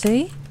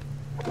electricity.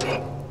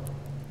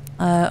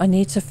 I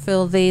need to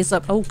fill these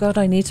up. Oh god,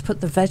 I need to put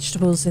the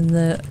vegetables in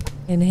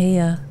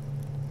here.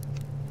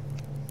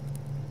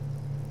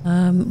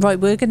 Right,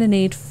 we're going to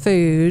need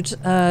food.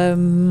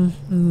 Let's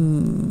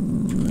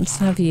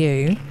have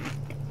you.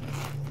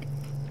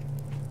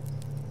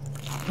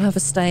 We'll have a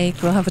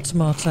steak. We'll have a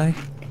tomato.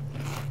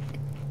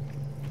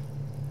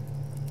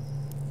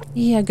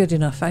 Yeah, good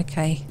enough.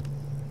 Okay.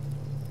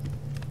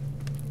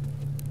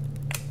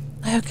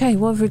 Okay,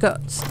 what have we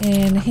got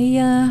in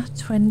here?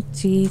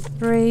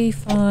 23,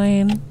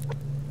 fine.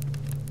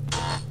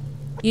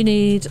 You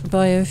need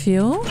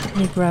biofuel. Let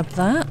me grab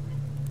that.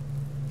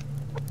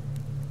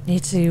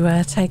 Need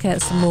to take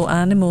out some more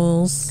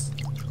animals.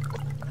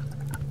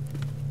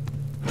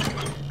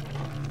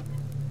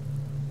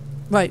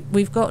 Right,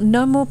 we've got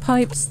no more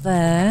pipes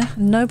there.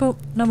 No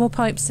more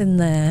pipes in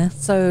there.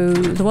 So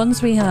the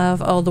ones we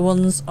have are the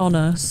ones on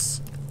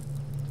us.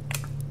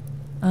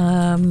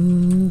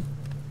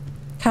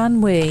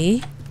 Can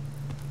we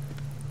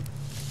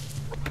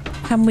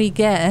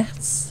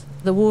get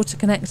the water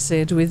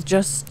connected with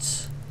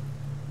just...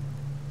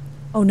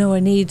 Oh no, I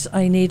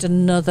need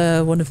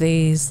another one of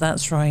these.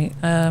 That's right.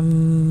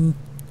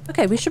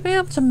 Okay, we should be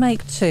able to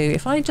make 2.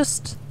 If I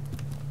just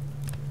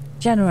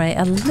generate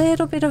a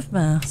little bit of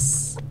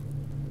mass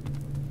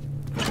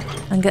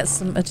and get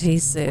some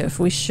adhesive,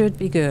 we should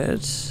be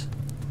good.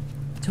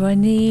 Do I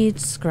need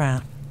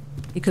scrap?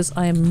 Because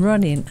I am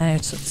running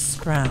out of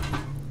scrap.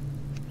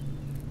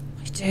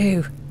 I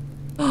do.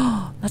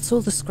 Oh, that's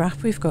all the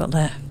scrap we've got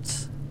left.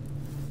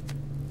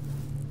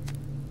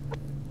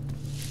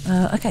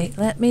 Okay,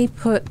 let me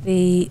put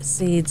the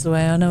seeds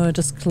away. I know I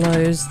just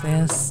closed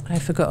this. I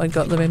forgot I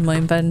got them in my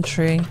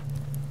inventory.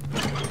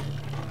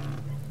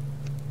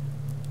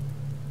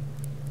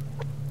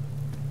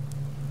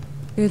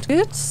 Good,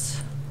 good.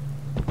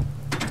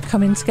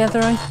 Coming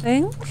together, I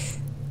think.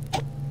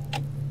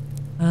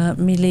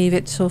 Me leave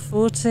it till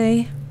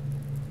 40.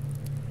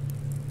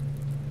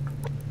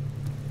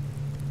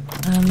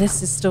 And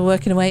this is still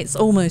working away. It's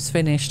almost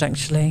finished,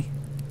 actually.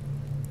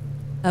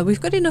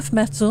 We've got enough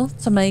metal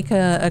to make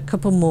a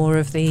couple more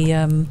of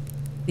the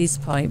these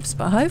pipes,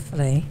 but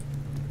hopefully...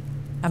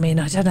 I mean,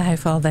 I don't know how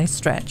far they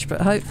stretch,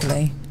 but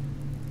hopefully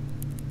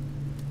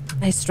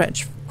they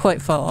stretch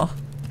quite far.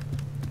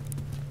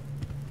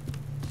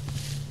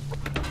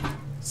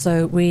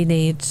 So we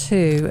need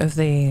 2 of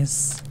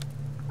these.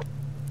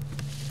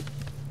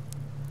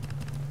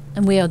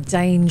 And we are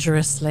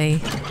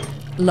dangerously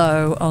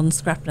low on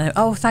scrap now.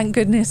 Oh, thank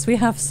goodness we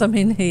have some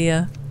in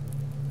here.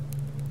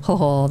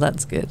 Oh,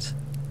 that's good.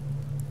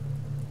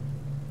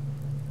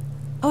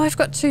 Oh, I've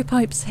got 2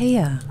 pipes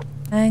here.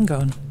 Hang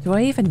on. Do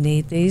I even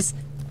need these?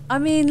 I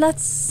mean,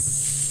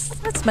 let's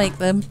make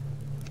them.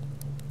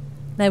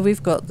 Now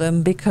we've got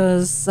them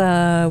because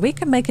we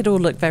can make it all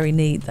look very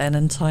neat then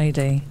and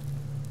tidy.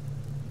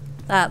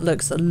 That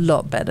looks a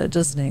lot better,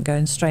 doesn't it?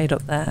 Going straight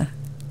up there.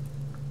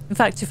 In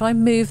fact, if I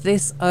move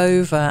this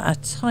over a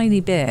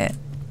tiny bit,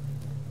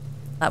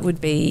 that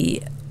would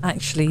be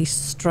actually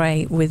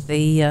straight with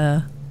the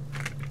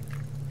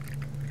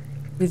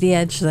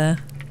edge there.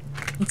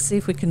 Let's see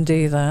if we can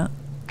do that.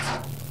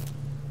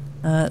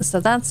 So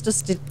that's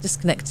just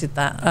disconnected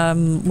that.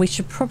 We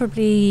should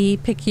probably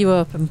pick you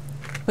up and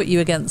put you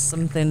against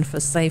something for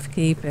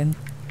safekeeping.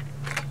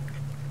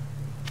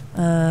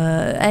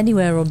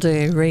 Anywhere will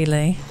do,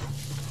 really.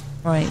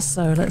 Right,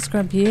 so let's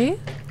grab you.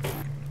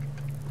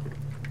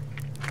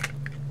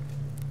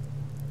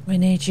 We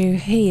need you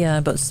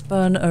here, but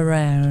spun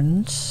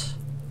around.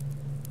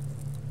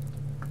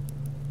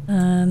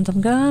 And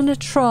I'm going to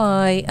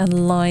try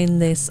and line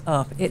this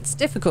up. It's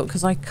difficult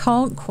because I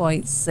can't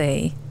quite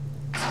see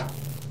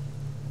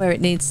where it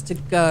needs to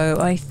go.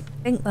 I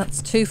think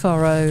that's too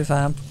far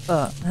over,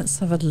 but let's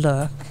have a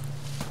look.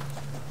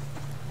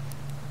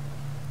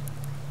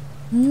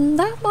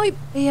 That might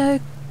be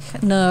okay.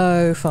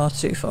 No, far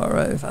too far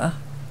over.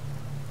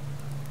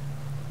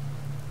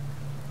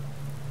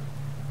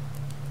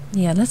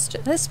 Yeah,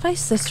 let's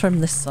face this from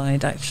this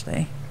side,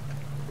 actually.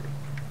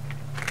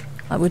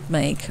 That would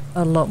make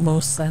a lot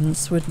more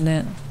sense, wouldn't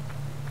it?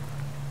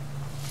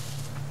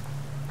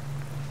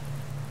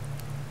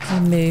 I'll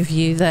move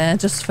you there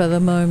just for the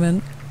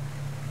moment.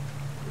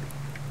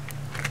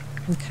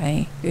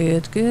 Okay,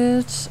 good,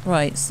 good.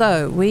 Right,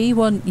 so we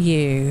want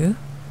you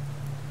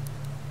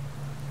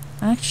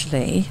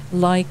actually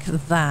like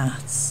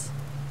that.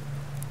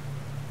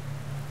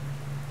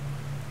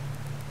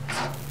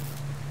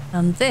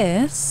 And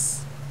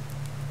this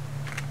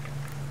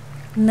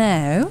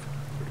now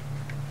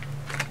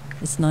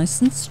is nice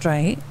and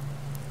straight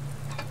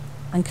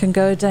and can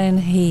go down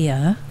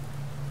here.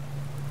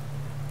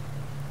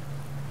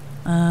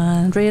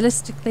 And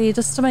realistically,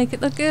 just to make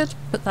it look good,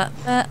 put that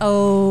there.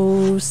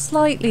 Oh,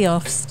 slightly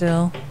off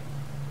still.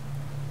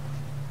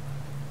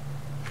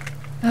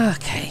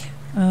 Okay.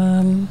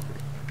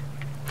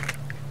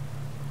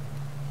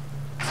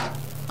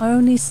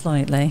 Only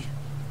slightly.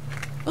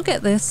 We'll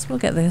get this, we'll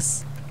get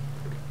this.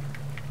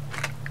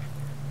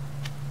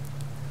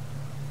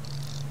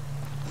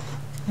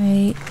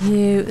 Okay,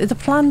 the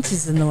plant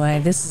is in the way,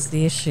 this is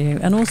the issue.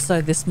 And also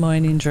this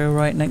mining drill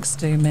right next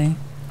to me.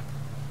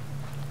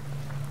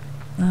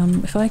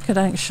 If I could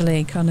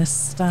actually kind of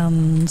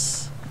stand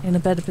in a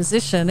better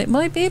position, it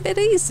might be a bit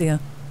easier.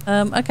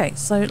 Okay,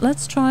 so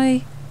let's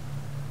try...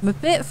 I'm a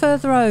bit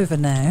further over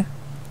now.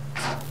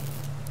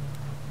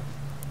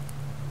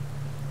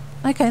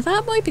 Okay,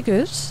 that might be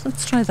good.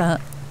 Let's try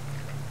that.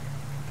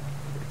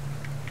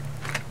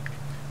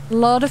 A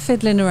lot of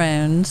fiddling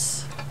around.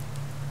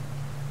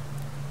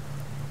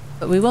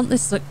 But we want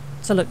this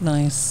to look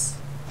nice.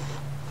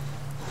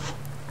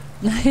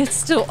 It's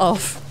still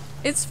off.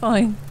 It's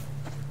fine.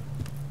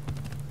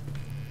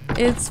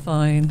 It's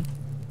fine.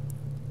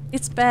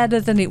 It's better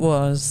than it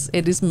was.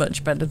 It is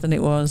much better than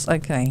it was.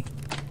 Okay.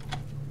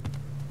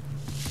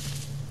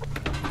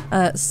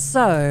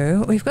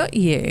 So, we've got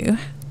you.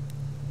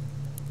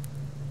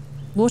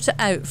 Water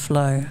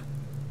outflow.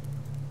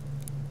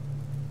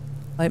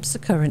 Pipes are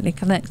currently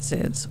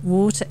connected.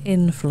 Water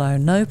inflow.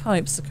 No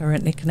pipes are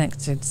currently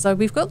connected. So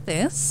we've got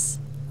this.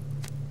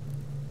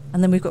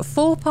 And then we've got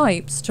 4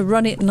 pipes to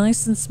run it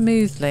nice and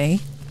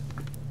smoothly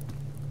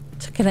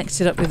to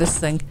connect it up with this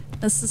thing.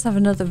 Let's just have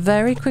another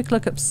very quick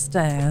look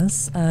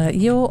upstairs.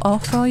 You're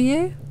off, are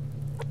you?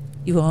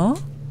 You are?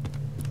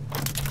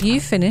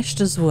 You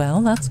finished as well.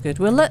 That's good.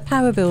 We'll let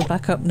power build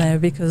back up now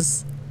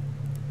because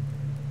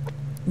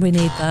we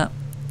need that.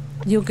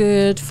 You're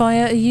good.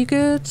 Fire, are you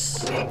good?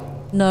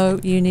 No,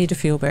 you need a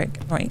fuel break.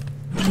 Right.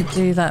 You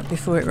do that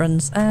before it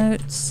runs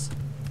out.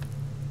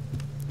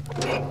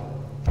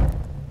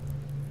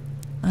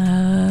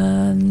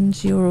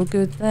 And you're all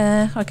good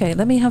there. Okay,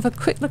 let me have a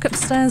quick look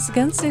upstairs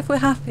again, see if we're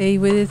happy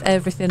with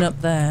everything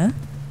up there.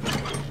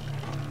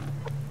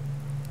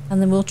 And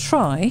then we'll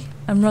try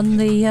and run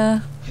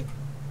the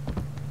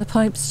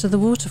pipes to the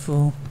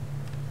waterfall.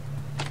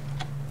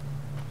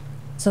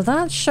 So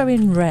that's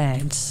showing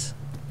red.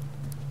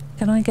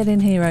 Can I get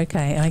in here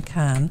okay? I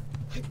can.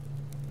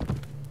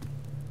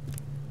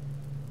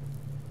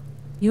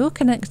 You're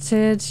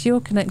connected,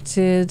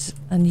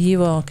 and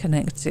you are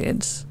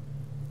connected.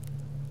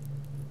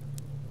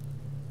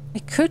 I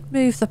could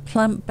move the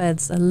plant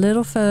beds a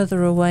little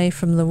further away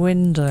from the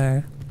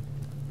window,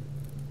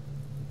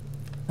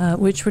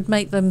 which would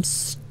make them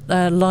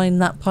line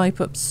that pipe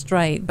up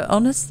straight. But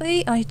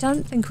honestly, I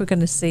don't think we're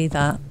going to see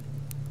that.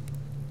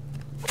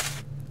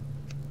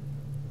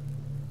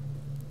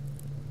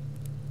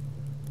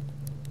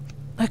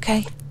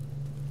 Okay.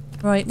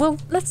 Right, well,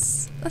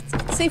 let's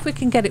see if we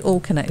can get it all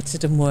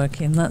connected and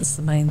working. That's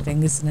the main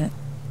thing, isn't it?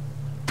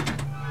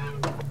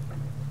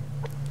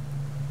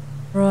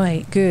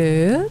 Right,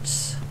 good.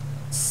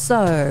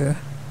 So,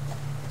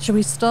 shall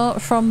we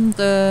start from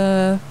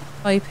the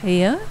pipe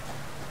here?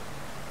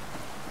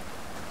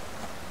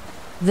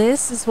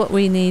 This is what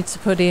we need to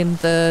put in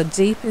the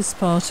deepest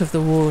part of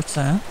the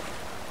water.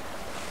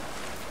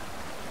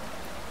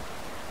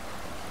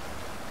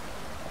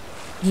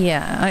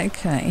 Yeah,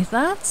 okay.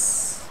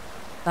 That's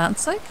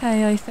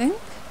okay, I think.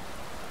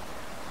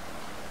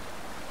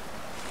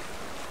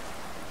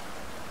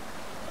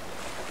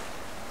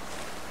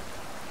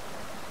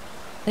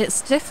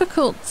 It's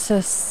difficult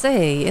to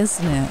see,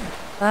 isn't it?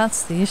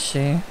 That's the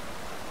issue.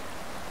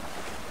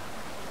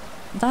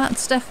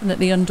 That's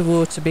definitely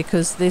underwater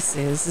because this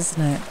is,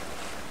 isn't it?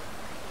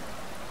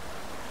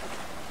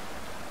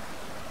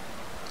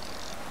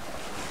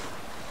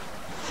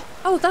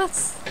 Oh,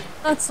 that's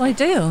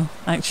ideal,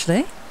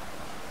 actually.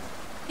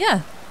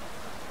 Yeah.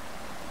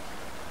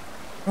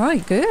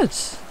 Right, good.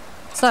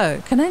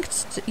 So,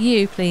 connect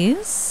you,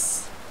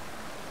 please.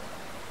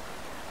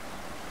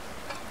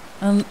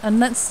 And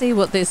let's see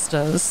what this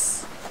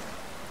does.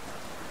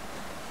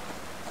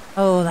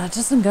 Oh, that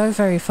doesn't go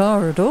very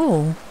far at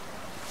all.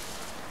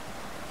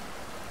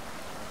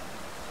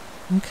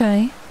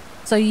 Okay.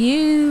 So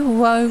you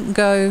won't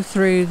go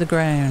through the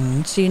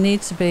ground. You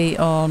need to be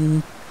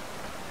on...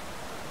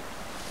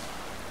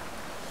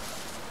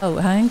 Oh,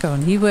 hang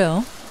on. You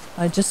will.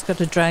 I just got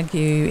to drag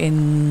you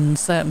in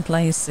certain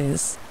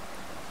places.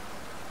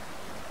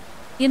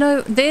 You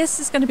know, this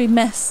is going to be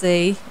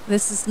messy.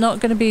 This is not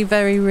going to be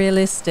very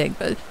realistic.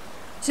 But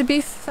to be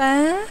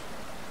fair,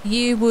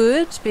 you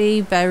would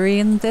be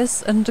burying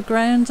this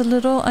underground a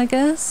little, I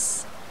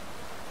guess.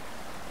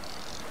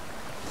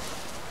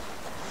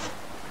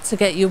 To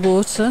get your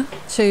water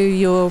to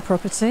your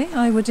property,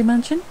 I would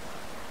imagine.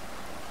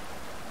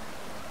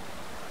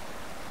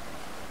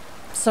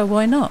 So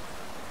why not?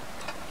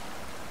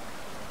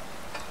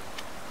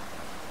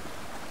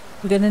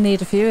 We're going to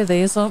need a few of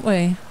these, aren't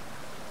we?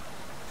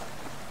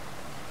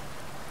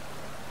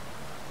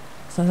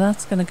 So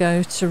that's going to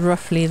go to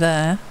roughly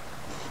there.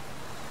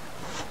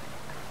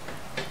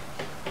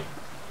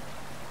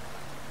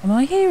 Am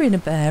I hearing a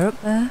bear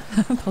up there?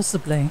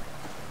 Possibly.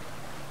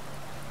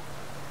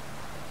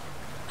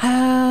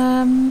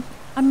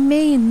 I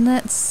mean,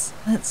 let's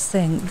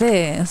think.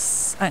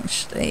 This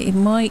actually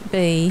might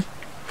be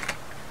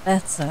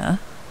better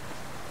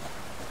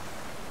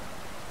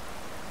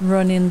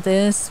running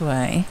this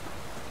way.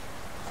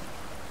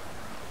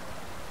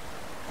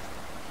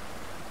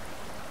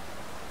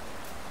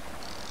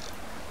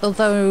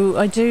 Although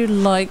I do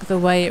like the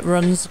way it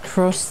runs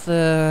across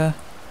the...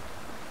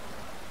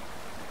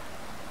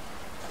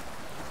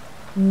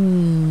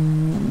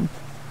 We've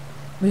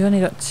only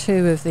got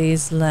 2 of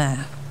these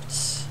left.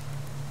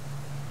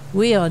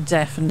 We are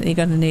definitely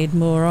going to need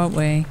more, aren't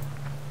we?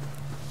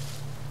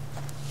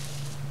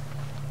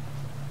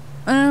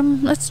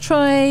 Let's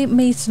try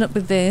meeting up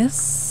with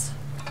this.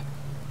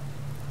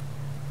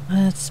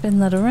 Spin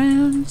that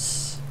around.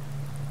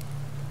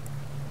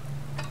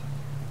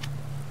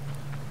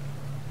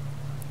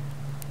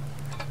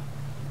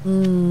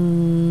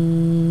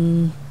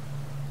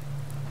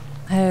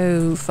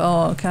 How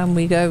far can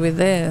we go with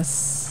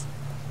this?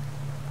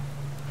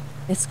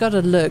 It's got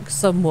to look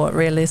somewhat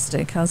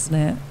realistic, hasn't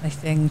it? I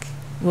think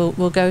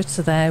we'll go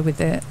to there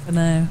with it for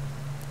now.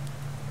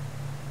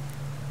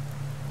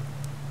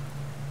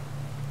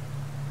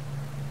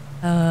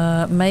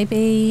 Maybe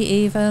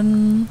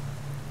even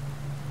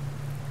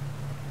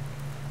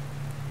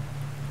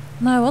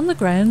No, on the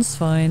ground's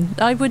fine.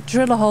 I would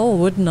drill a hole,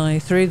 wouldn't I,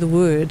 through the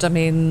wood? I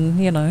mean,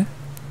 you know.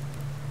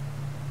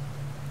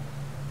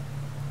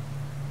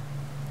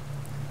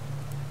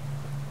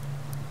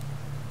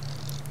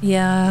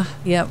 Yeah,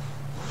 yep.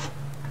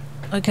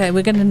 Okay,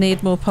 we're going to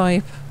need more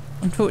pipe.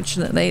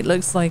 Unfortunately, it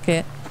looks like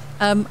it.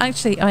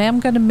 Actually, I am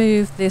going to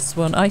move this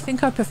one. I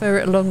think I prefer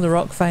it along the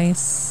rock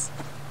face.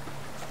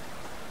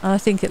 I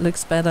think it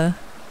looks better.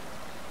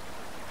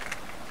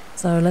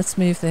 So let's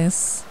move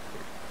this.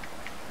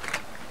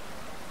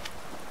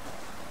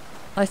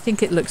 I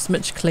think it looks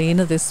much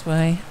cleaner this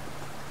way.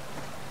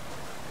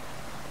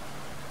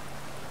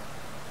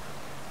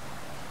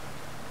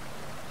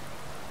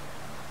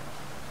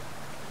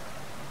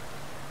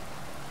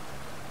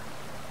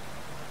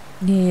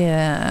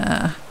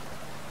 Yeah.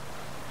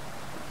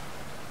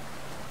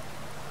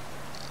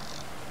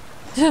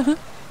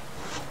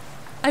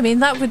 I mean,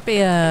 that would be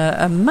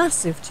a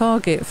massive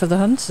target for the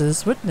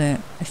hunters, wouldn't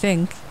it? I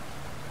think.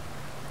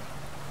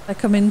 They're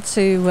coming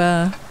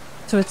to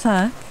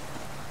attack.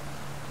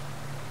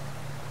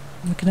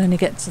 We can only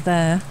get to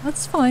there.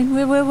 That's fine.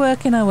 We're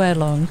working our way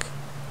along.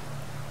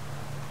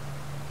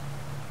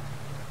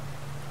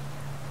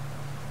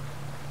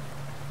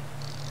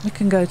 We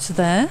can go to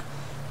there.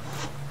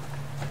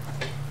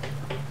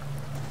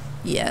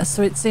 Yeah,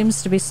 so it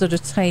seems to be sort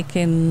of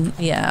taking...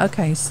 Yeah,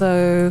 okay,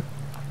 so...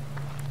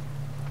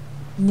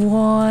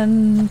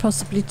 1,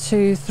 possibly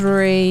 2,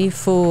 3,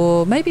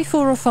 4... Maybe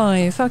 4 or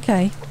 5.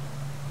 Okay.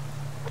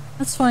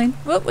 That's fine.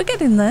 Well, we're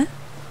getting there.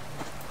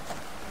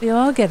 We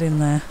are getting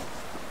there.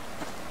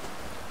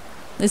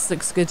 This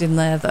looks good in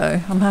there,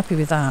 though. I'm happy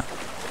with that.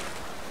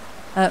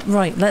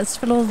 Right, let's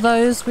fill all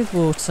those with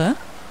water.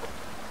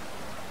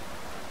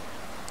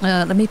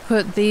 Let me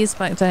put these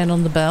back down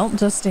on the belt,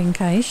 just in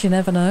case. You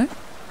never know.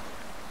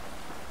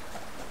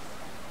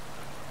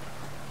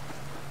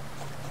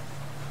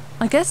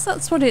 I guess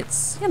that's what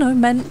it's, you know,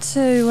 meant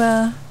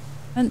to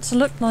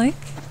look like.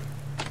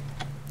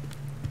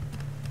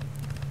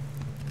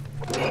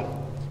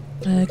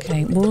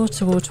 Okay,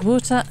 water, water,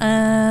 water,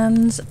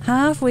 and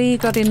have we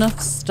got enough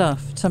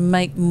stuff to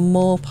make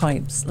more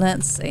pipes?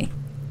 Let's see.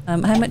 How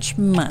much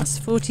mass?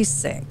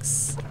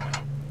 46.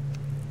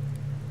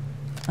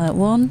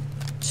 1,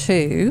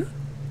 2.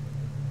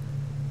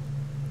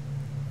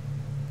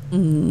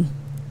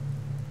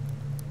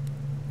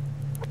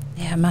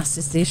 Yeah, mass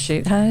is the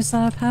issue. How's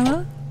our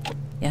power?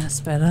 Yes,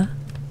 better.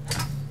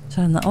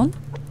 Turn that on.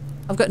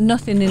 I've got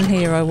nothing in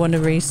here I want to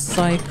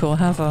recycle,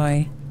 have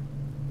I?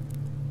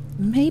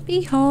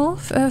 Maybe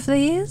half of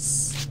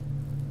these?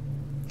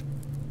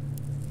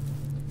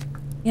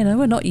 You know,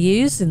 we're not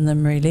using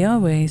them really, are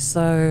we?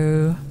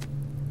 So...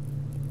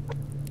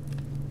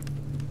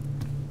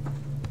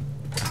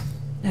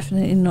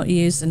 definitely not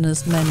using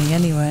as many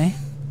anyway.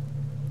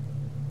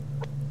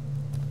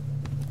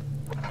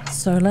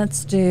 So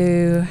let's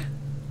do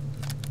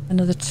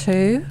another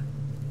 2.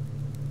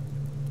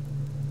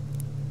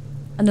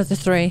 Another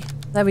 3.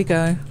 There we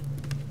go.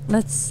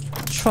 Let's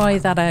try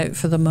that out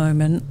for the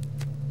moment.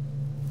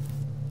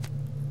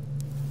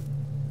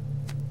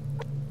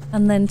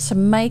 And then to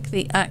make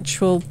the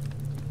actual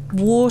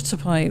water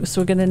pipes,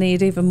 we're going to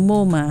need even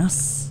more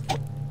mass.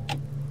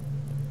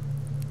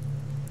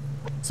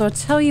 So I'll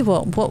tell you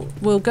what,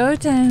 we'll go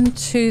down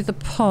to the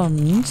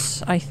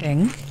pond, I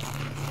think.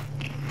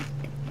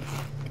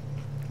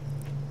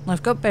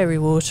 I've got berry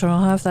water,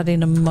 I'll have that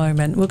in a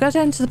moment. We'll go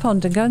down to the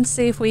pond and go and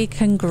see if we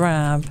can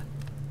grab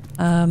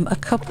a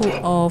couple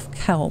of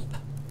kelp.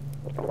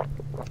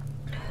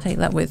 Take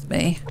that with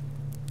me.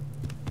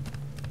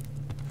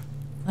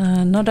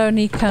 Not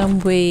only can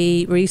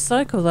we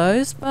recycle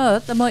those,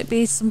 but there might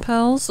be some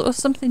pearls or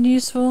something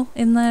useful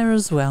in there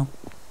as well.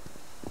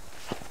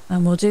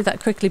 And we'll do that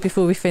quickly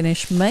before we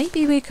finish.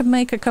 Maybe we can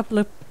make a couple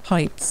of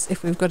pipes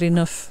if we've got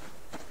enough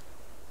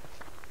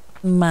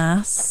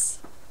mass.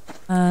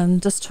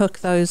 And just hook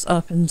those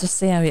up and just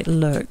see how it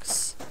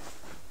looks.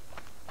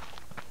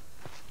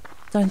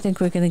 Don't think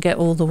we're going to get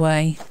all the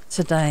way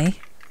today.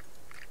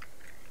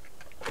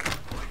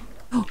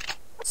 Oh,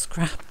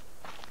 scrap.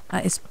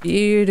 That is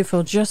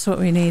beautiful, just what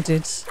we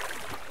needed.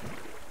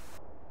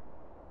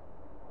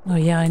 Oh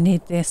yeah, I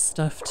need this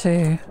stuff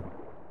too.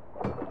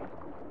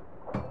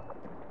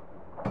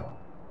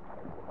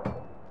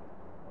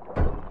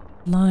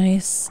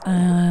 Nice,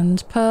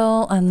 and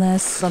pearl, and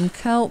there's some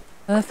kelp.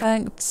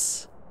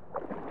 Perfect.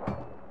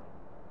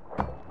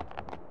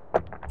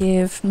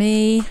 Give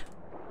me.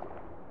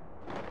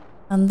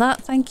 And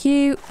that, thank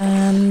you.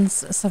 And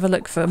let's have a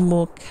look for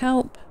more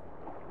kelp.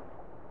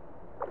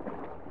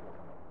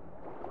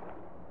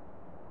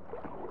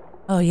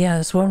 Oh yeah,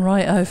 there's one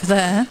right over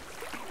there.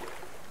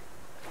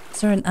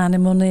 Is there an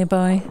animal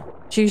nearby?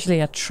 It's usually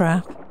a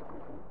trap.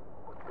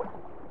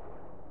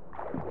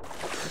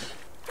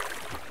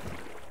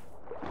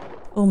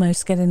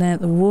 Almost getting out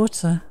the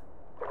water.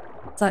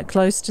 Is that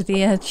close to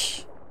the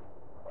edge?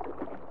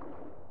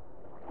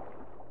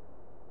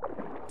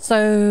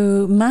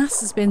 So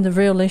mass has been the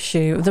real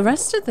issue. The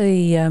rest of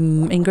the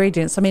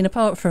ingredients, I mean,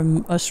 apart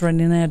from us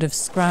running out of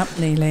scrap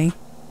nearly,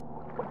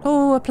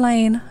 Oh, a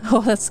plane.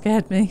 Oh, that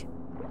scared me.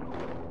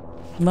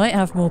 Might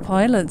have more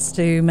pilots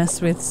to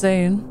mess with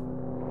soon.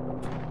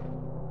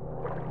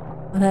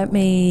 Let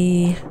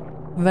me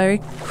very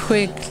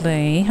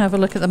quickly have a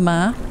look at the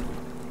map.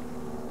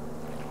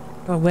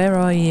 God, where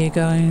are you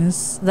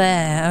guys?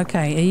 There,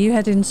 okay. Are you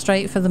heading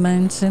straight for the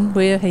mountain?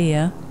 We're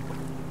here.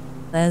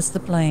 There's the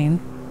plane.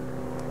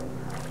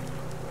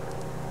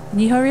 Can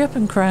you hurry up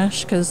and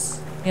crash? Because,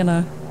 you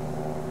know,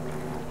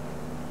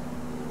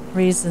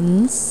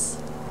 reasons.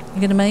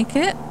 You gonna make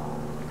it?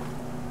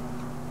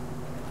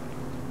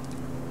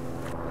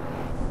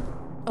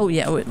 Oh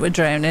yeah, we're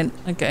drowning.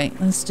 Okay,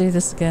 let's do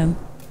this again.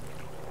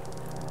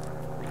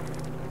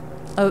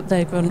 Oh,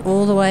 they've gone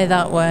all the way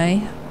that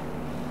way.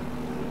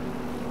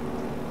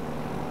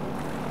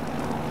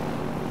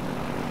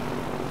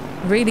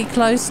 Really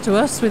close to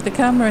us with the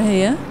camera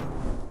here.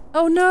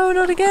 Oh no,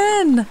 not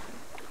again!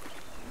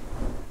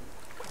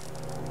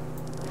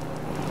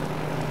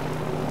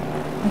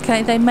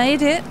 Okay, they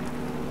made it.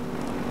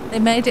 They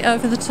made it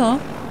over the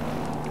top.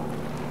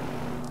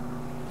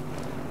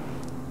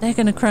 They're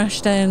gonna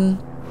crash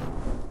down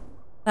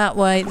that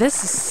way.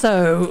 This is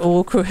so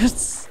awkward.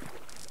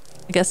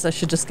 I guess I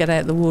should just get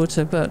out of the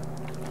water, but...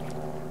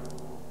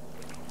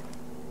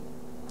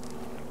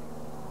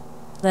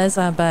 There's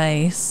our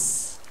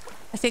base.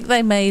 I think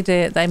they made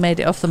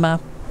it off the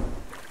map.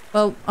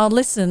 Well, I'll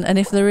listen, and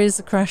if there is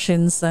a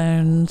crashing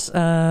sound,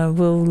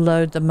 we'll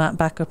load the map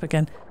back up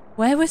again.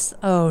 Where was...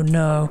 Oh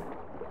no.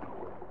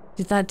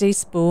 Did that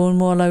despawn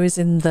while I was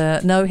in the...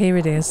 No, here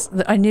it is.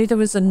 I knew there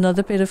was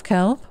another bit of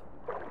kelp.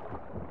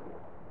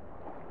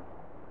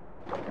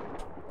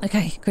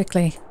 Okay,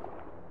 quickly.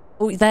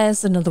 Oh,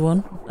 there's another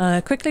one.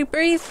 Quickly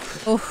breathe.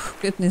 Oh,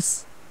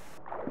 goodness.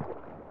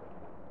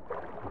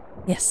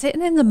 Yeah,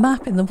 sitting in the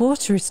map in the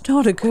water is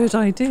not a good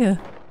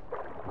idea.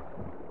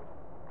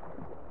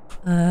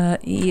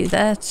 You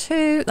there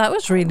too. That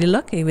was really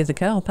lucky with the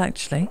kelp,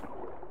 actually.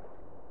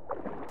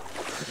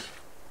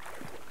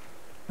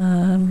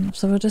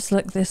 So we'll just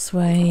look this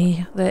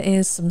way. There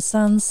is some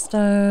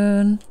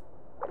sandstone.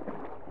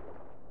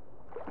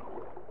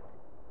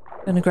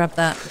 Gonna grab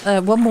that.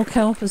 One more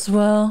kelp as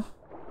well.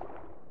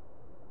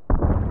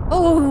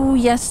 Oh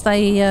yes,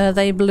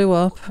 they blew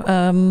up.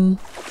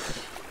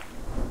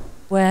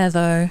 Where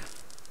though?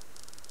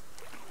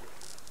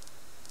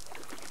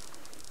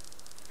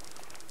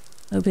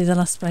 It'll be the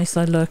last place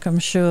I look, I'm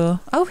sure.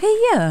 Oh,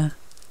 here.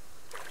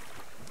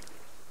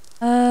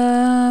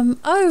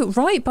 Oh,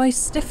 right by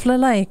Stifler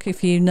Lake,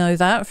 if you know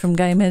that from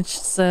Game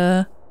Edge's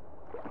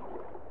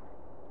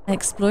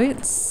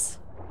exploits,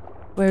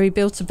 where he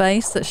built a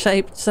base that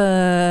shaped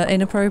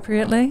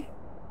inappropriately.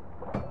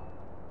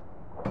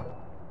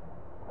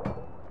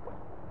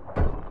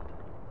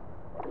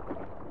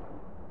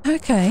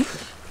 Okay.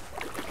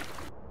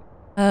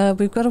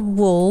 We've got a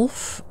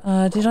wolf.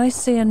 Did I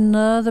see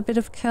another bit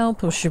of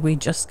kelp, or should we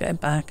just go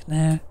back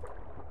now?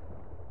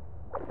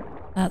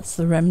 That's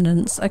the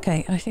remnants.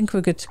 Okay, I think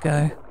we're good to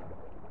go.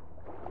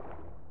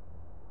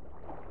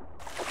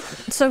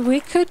 So we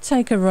could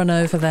take a run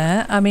over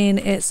there. I mean,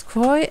 it's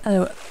quite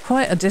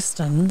a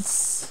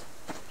distance.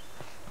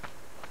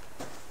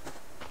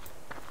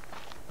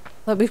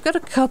 But we've got a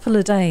couple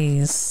of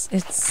days.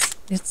 It's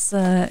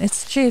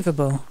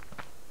achievable.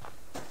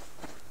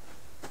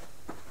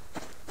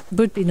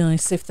 Would be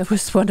nice if there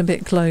was one a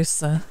bit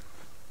closer.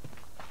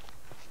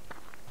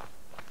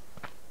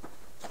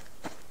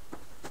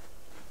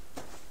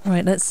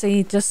 Right, let's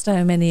see just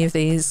how many of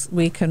these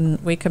we can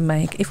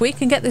make. If we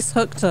can get this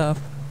hooked up,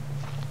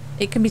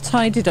 it can be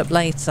tidied up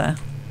later.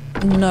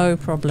 No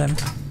problem.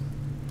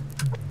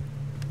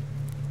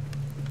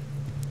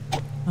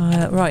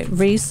 Right,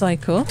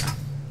 recycle.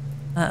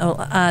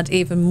 That'll add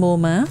even more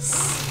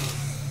mass.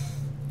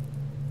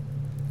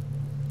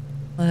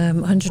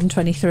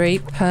 123,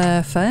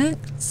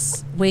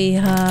 perfect. We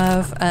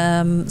have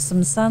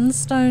some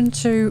sandstone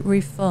to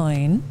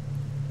refine.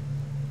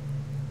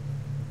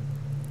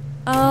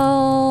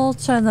 I'll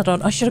turn that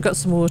on. I should have got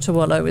some water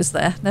while I was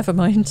there. Never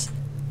mind.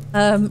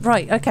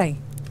 Right, okay.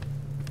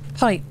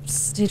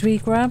 Pipes. Did we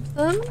grab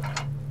them?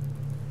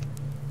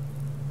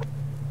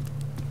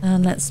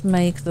 And let's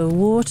make the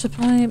water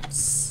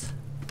pipes.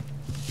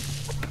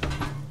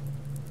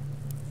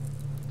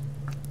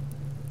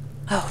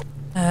 Oh,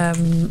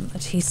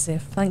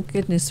 adhesive. Thank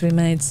goodness we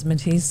made some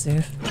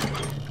adhesive.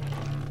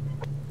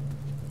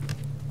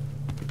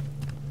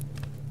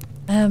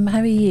 How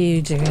are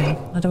you doing?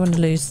 I don't want to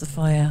lose the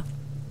fire.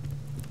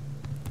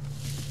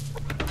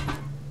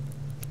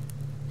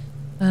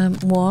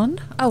 One.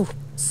 Oh,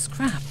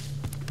 scrap.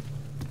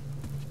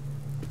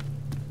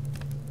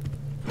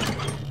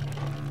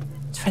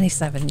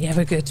 27. Yeah,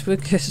 we're good. We're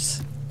good.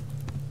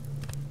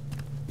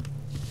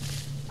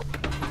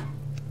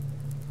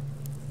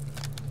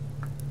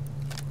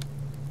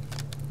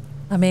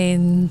 I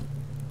mean,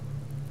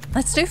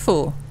 let's do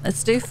 4.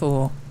 Let's do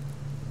 4.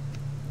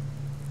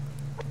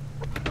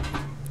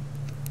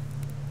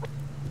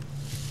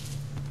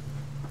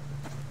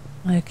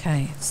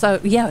 Okay, so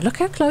yeah, look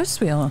how close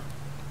we are.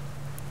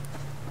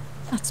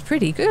 That's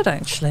pretty good,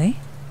 actually.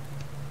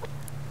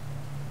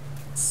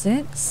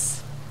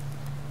 6.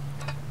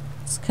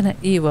 Let's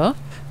connect you up.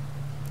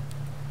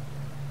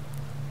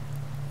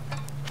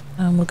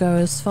 And we'll go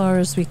as far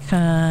as we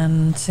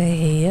can to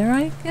here,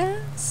 I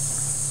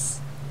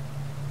guess.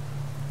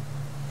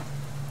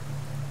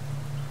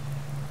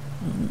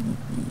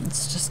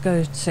 Let's just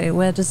go to,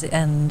 where does it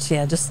end?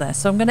 Yeah, just there.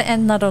 So I'm going to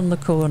end that on the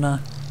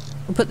corner.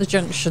 We'll put the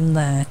junction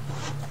there.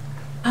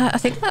 I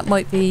think that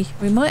might be,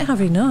 we might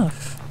have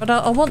enough. But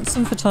I want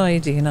some for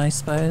tidying, I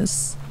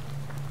suppose.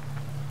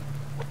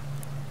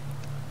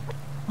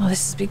 Oh,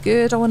 this would be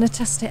good. I want to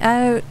test it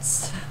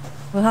out.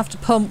 We'll have to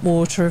pump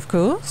water, of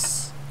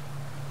course.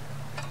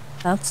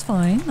 That's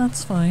fine,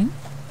 that's fine.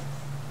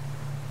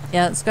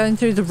 Yeah, it's going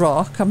through the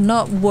rock. I'm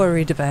not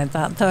worried about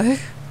that, though.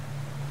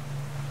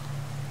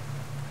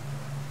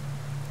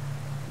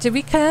 Do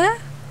we care?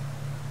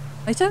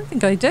 I don't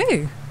think I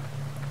do.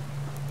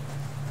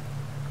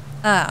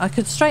 Ah, I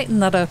could straighten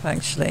that up,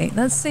 actually.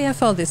 Let's see how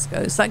far this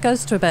goes. That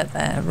goes to about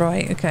there.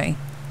 Right, okay.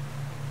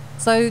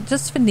 So,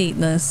 just for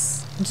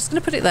neatness, I'm just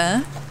going to put it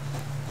there.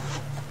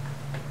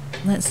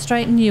 Let's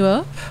straighten you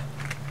up.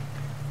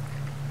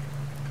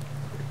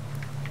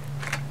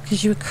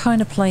 Because you were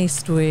kind of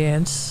placed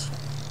weird.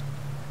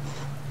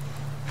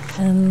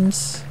 And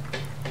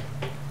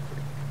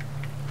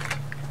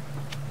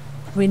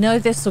we know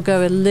this will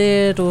go a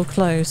little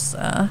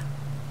closer.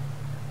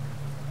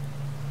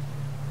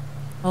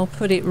 I'll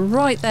put it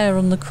right there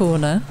on the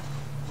corner.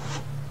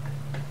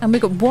 And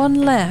we've got one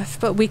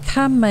left, but we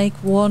can make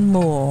one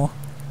more,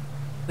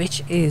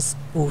 which is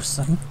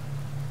awesome.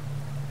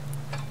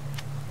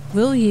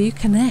 Will you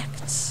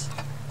connect?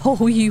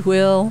 Oh, you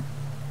will.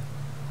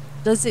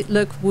 Does it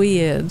look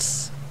weird?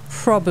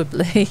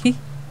 Probably.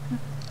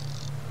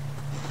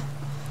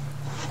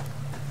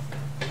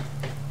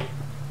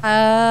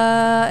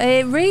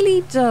 It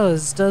really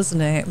does, doesn't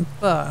it?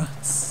 But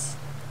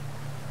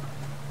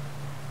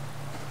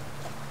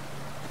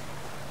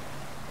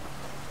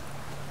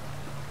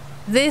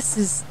this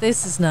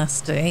is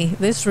nasty.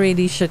 This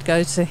really should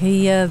go to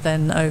here,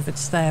 then over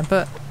to there.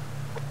 But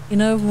you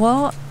know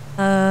what?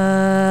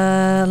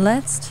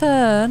 Let's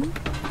turn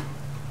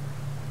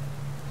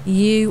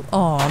you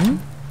on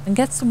and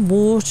get some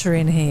water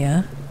in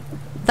here.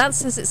 That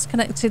says it's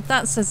connected.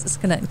 That says it's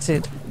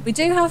connected. We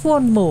do have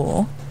one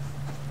more,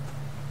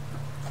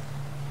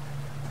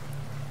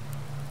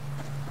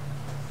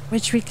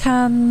 which we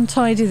can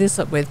tidy this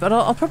up with, but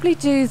I'll probably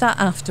do that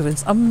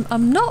afterwards.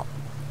 I'm not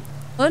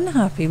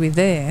unhappy with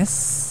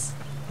this.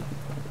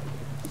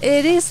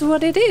 It is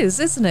what it is,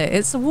 isn't it?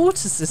 It's a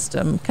water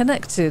system,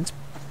 connected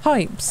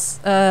pipes.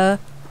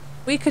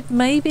 We could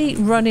maybe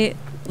run it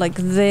like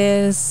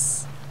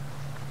this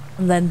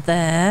and then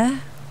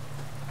there,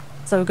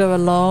 so go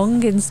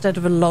along instead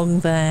of along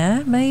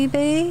there,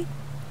 maybe.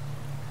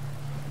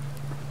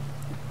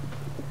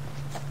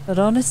 But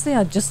honestly,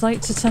 I'd just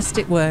like to test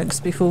it works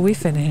before we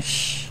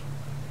finish.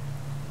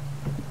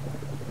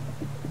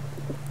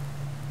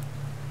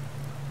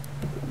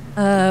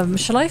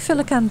 Shall I fill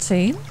a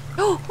canteen?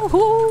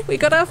 Oh, we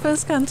got our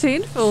first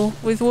canteen full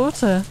with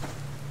water.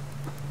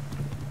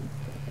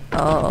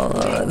 Oh,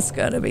 that's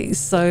gonna be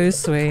so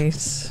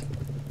sweet.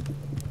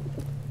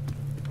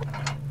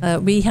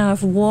 We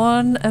have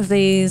one of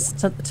these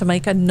to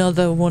make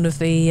another one of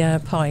the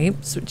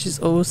pipes, which is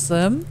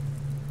awesome.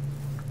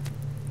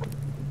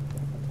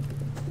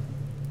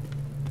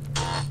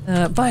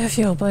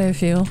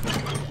 Biofuel.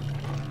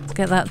 Let's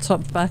get that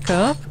topped back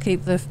up.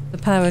 Keep the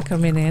power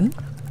coming in.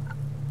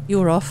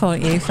 You're off,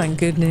 aren't you? Thank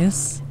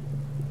goodness.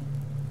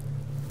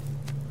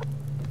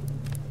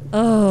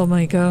 Oh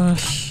my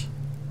gosh.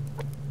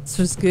 This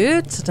was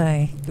good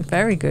today.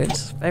 Very good.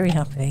 Very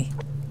happy.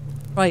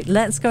 Right,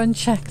 let's go and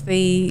check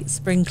the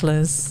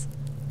sprinklers.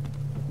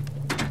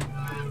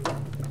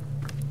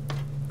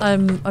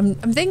 I'm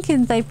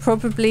thinking they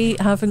probably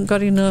haven't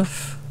got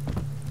enough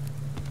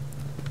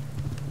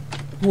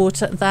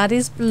water. That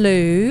is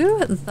blue.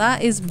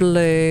 That is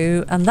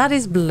blue. And that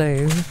is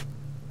blue.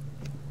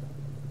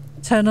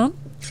 Turn on.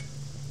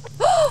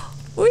 Oh,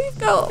 we've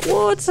got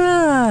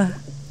water.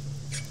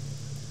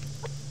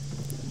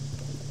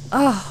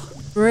 Oh,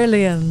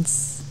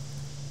 brilliant.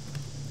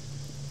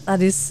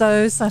 That is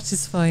so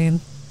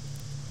satisfying.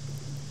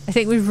 I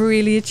think we've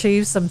really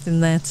achieved something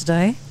there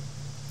today.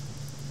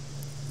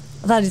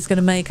 That is going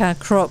to make our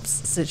crops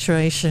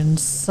situation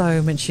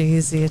so much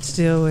easier to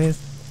deal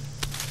with.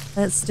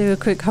 Let's do a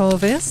quick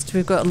harvest.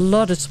 We've got a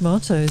lot of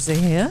tomatoes in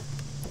here.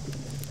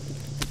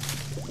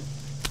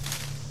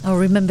 I'll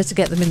remember to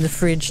get them in the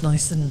fridge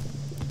nice and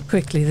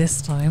quickly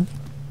this time.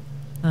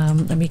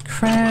 Let me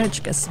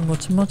crouch, get some more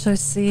tomato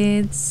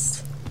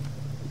seeds.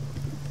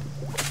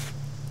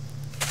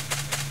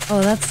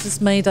 Oh, that's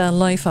just made our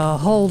life a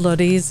whole lot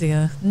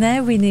easier.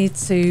 Now we need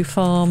to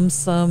farm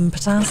some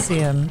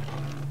potassium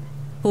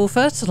for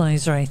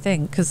fertilizer, I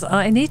think, because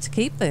I need to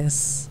keep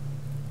this.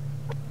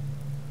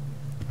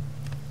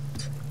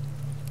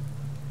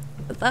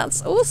 But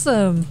that's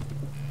awesome.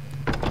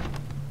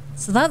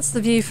 So that's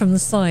the view from the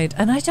side,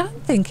 and I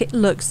don't think it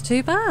looks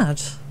too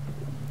bad.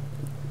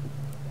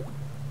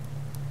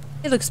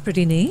 It looks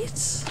pretty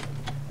neat.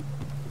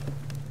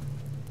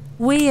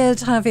 weird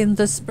having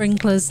the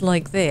sprinklers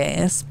like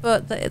this,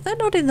 but they're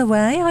not in the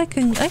way. I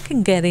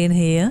can get in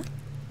here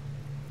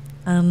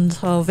and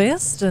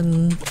harvest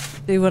and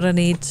do what I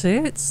need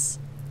to. It's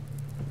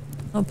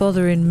not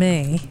bothering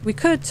me. We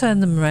could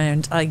turn them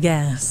around, I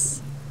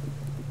guess.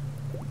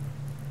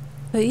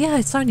 But yeah,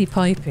 it's only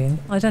piping.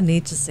 I don't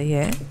need to see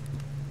it.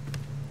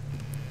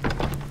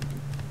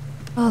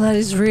 Oh, that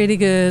is really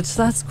good.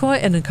 That's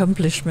quite an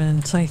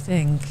accomplishment, I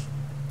think.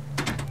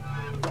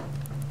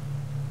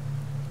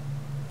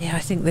 Yeah, I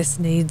think this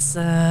needs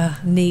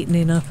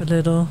neatening up a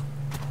little.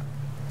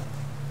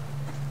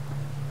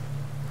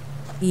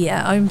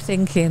 Yeah, I'm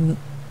thinking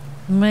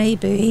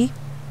maybe...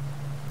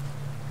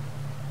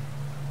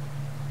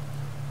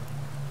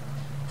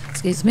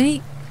 Excuse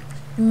me.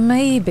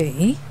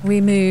 Maybe we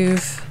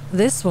move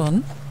this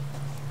one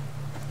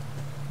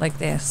like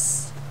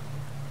this.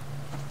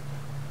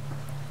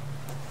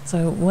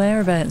 So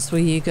whereabouts will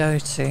you go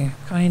to?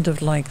 Kind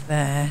of like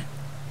there.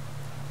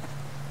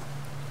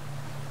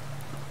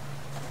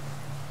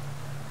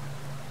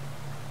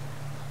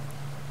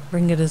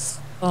 Bring it as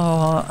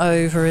far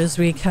over as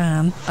we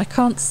can. I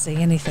can't see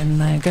anything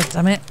there, god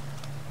damn it.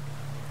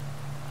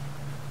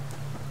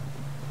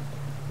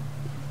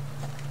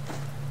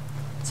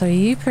 So are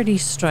you pretty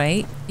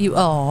straight? You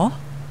are.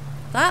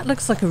 That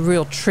looks like a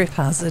real trip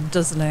hazard,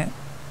 doesn't it?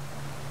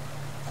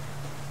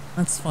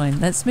 That's fine.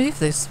 Let's move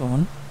this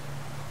one.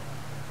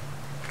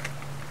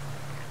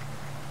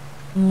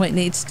 Might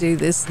need to do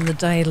this in the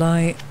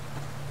daylight.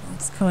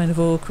 It's kind of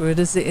awkward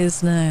as it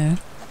is now.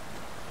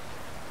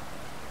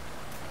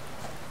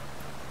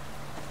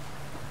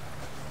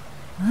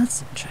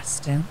 That's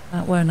interesting.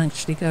 That won't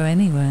actually go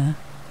anywhere.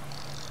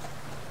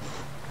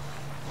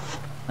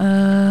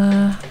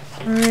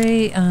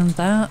 3 and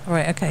that.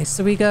 Right, okay,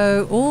 so we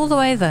go all the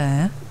way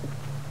there.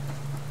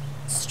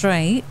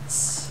 Straight.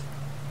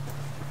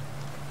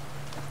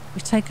 We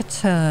take a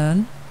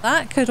turn.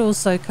 That could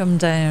also come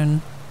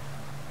down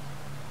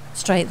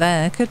straight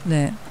there, couldn't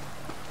it?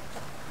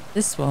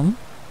 This one.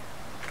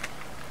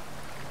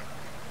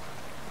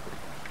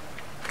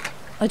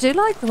 I do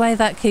like the way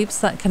that keeps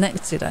that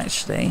connected,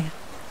 actually.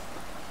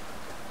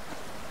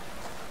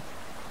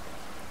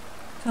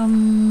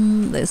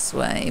 Come this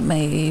way,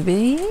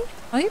 maybe.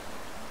 What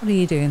are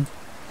you doing?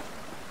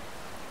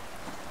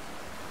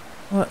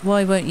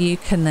 Why won't you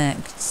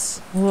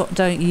connect? What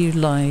don't you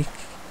like?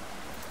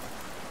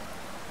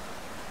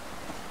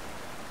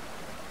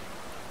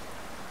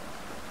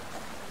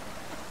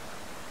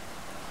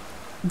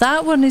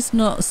 That one is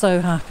not so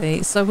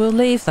happy, so we'll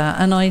leave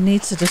that, and I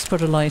need to just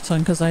put a light on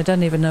because I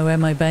don't even know where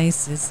my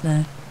base is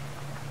now.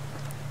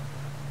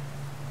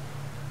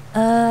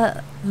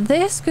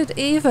 This could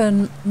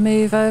even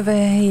move over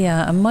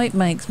here and might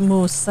make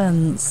more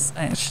sense,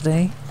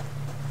 actually.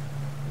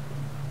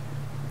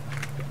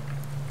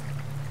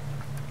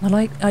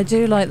 I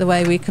do like the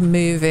way we can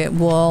move it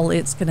while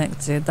it's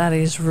connected. That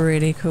is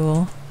really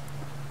cool.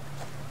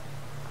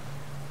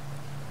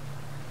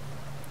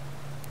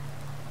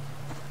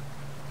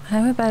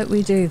 How about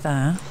we do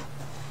that?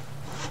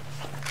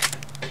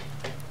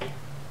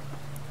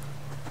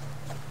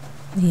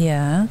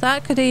 Yeah,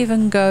 that could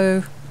even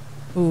go...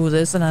 Oh,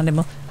 there's an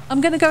animal.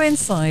 I'm going to go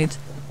inside.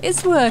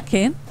 It's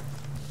working.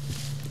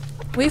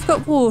 We've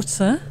got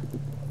water.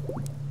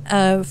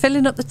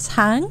 Filling up the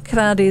tank.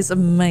 That is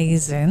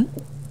amazing.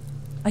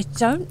 I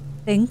don't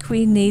think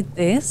we need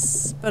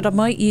this, but I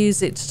might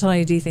use it to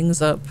tidy things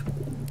up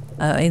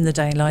in the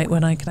daylight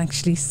when I can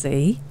actually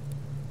see.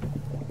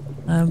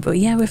 But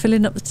yeah, we're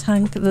filling up the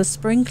tank. The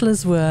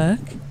sprinklers work.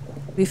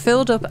 We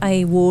filled up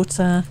a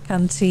water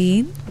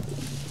canteen.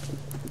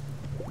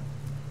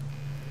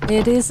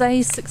 It is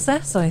a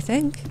success, I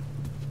think.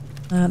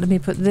 Let me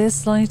put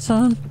this light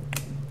on.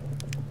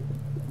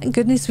 Thank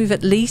goodness we've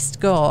at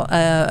least got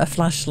a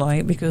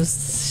flashlight because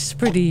it's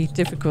pretty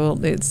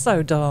difficult. It's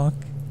so dark.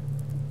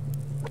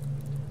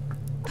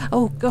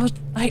 Oh god,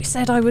 I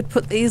said I would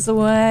put these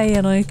away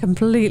and I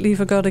completely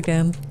forgot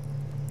again.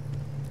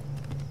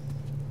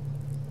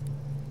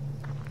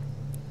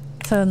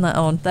 Turn that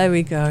on. There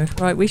we go.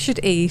 Right, we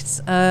should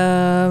eat.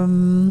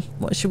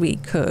 What should we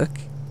cook?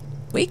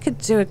 We could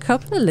do a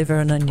couple of liver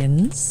and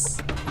onions.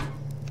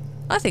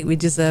 I think we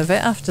deserve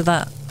it after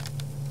that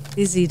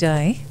busy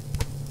day.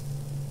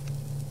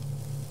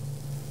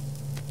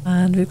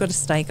 And we've got a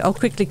steak. I'll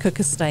quickly cook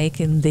a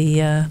steak in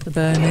the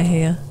burner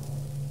here.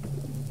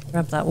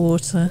 Grab that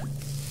water.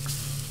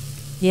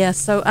 Yeah,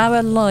 so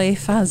our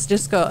life has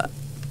just got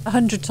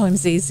 100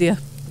 times easier.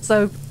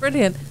 So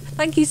brilliant.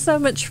 Thank you so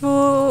much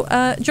for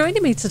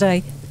joining me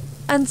today.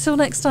 Until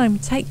next time,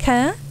 take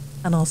care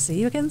and I'll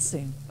see you again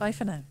soon. Bye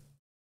for now.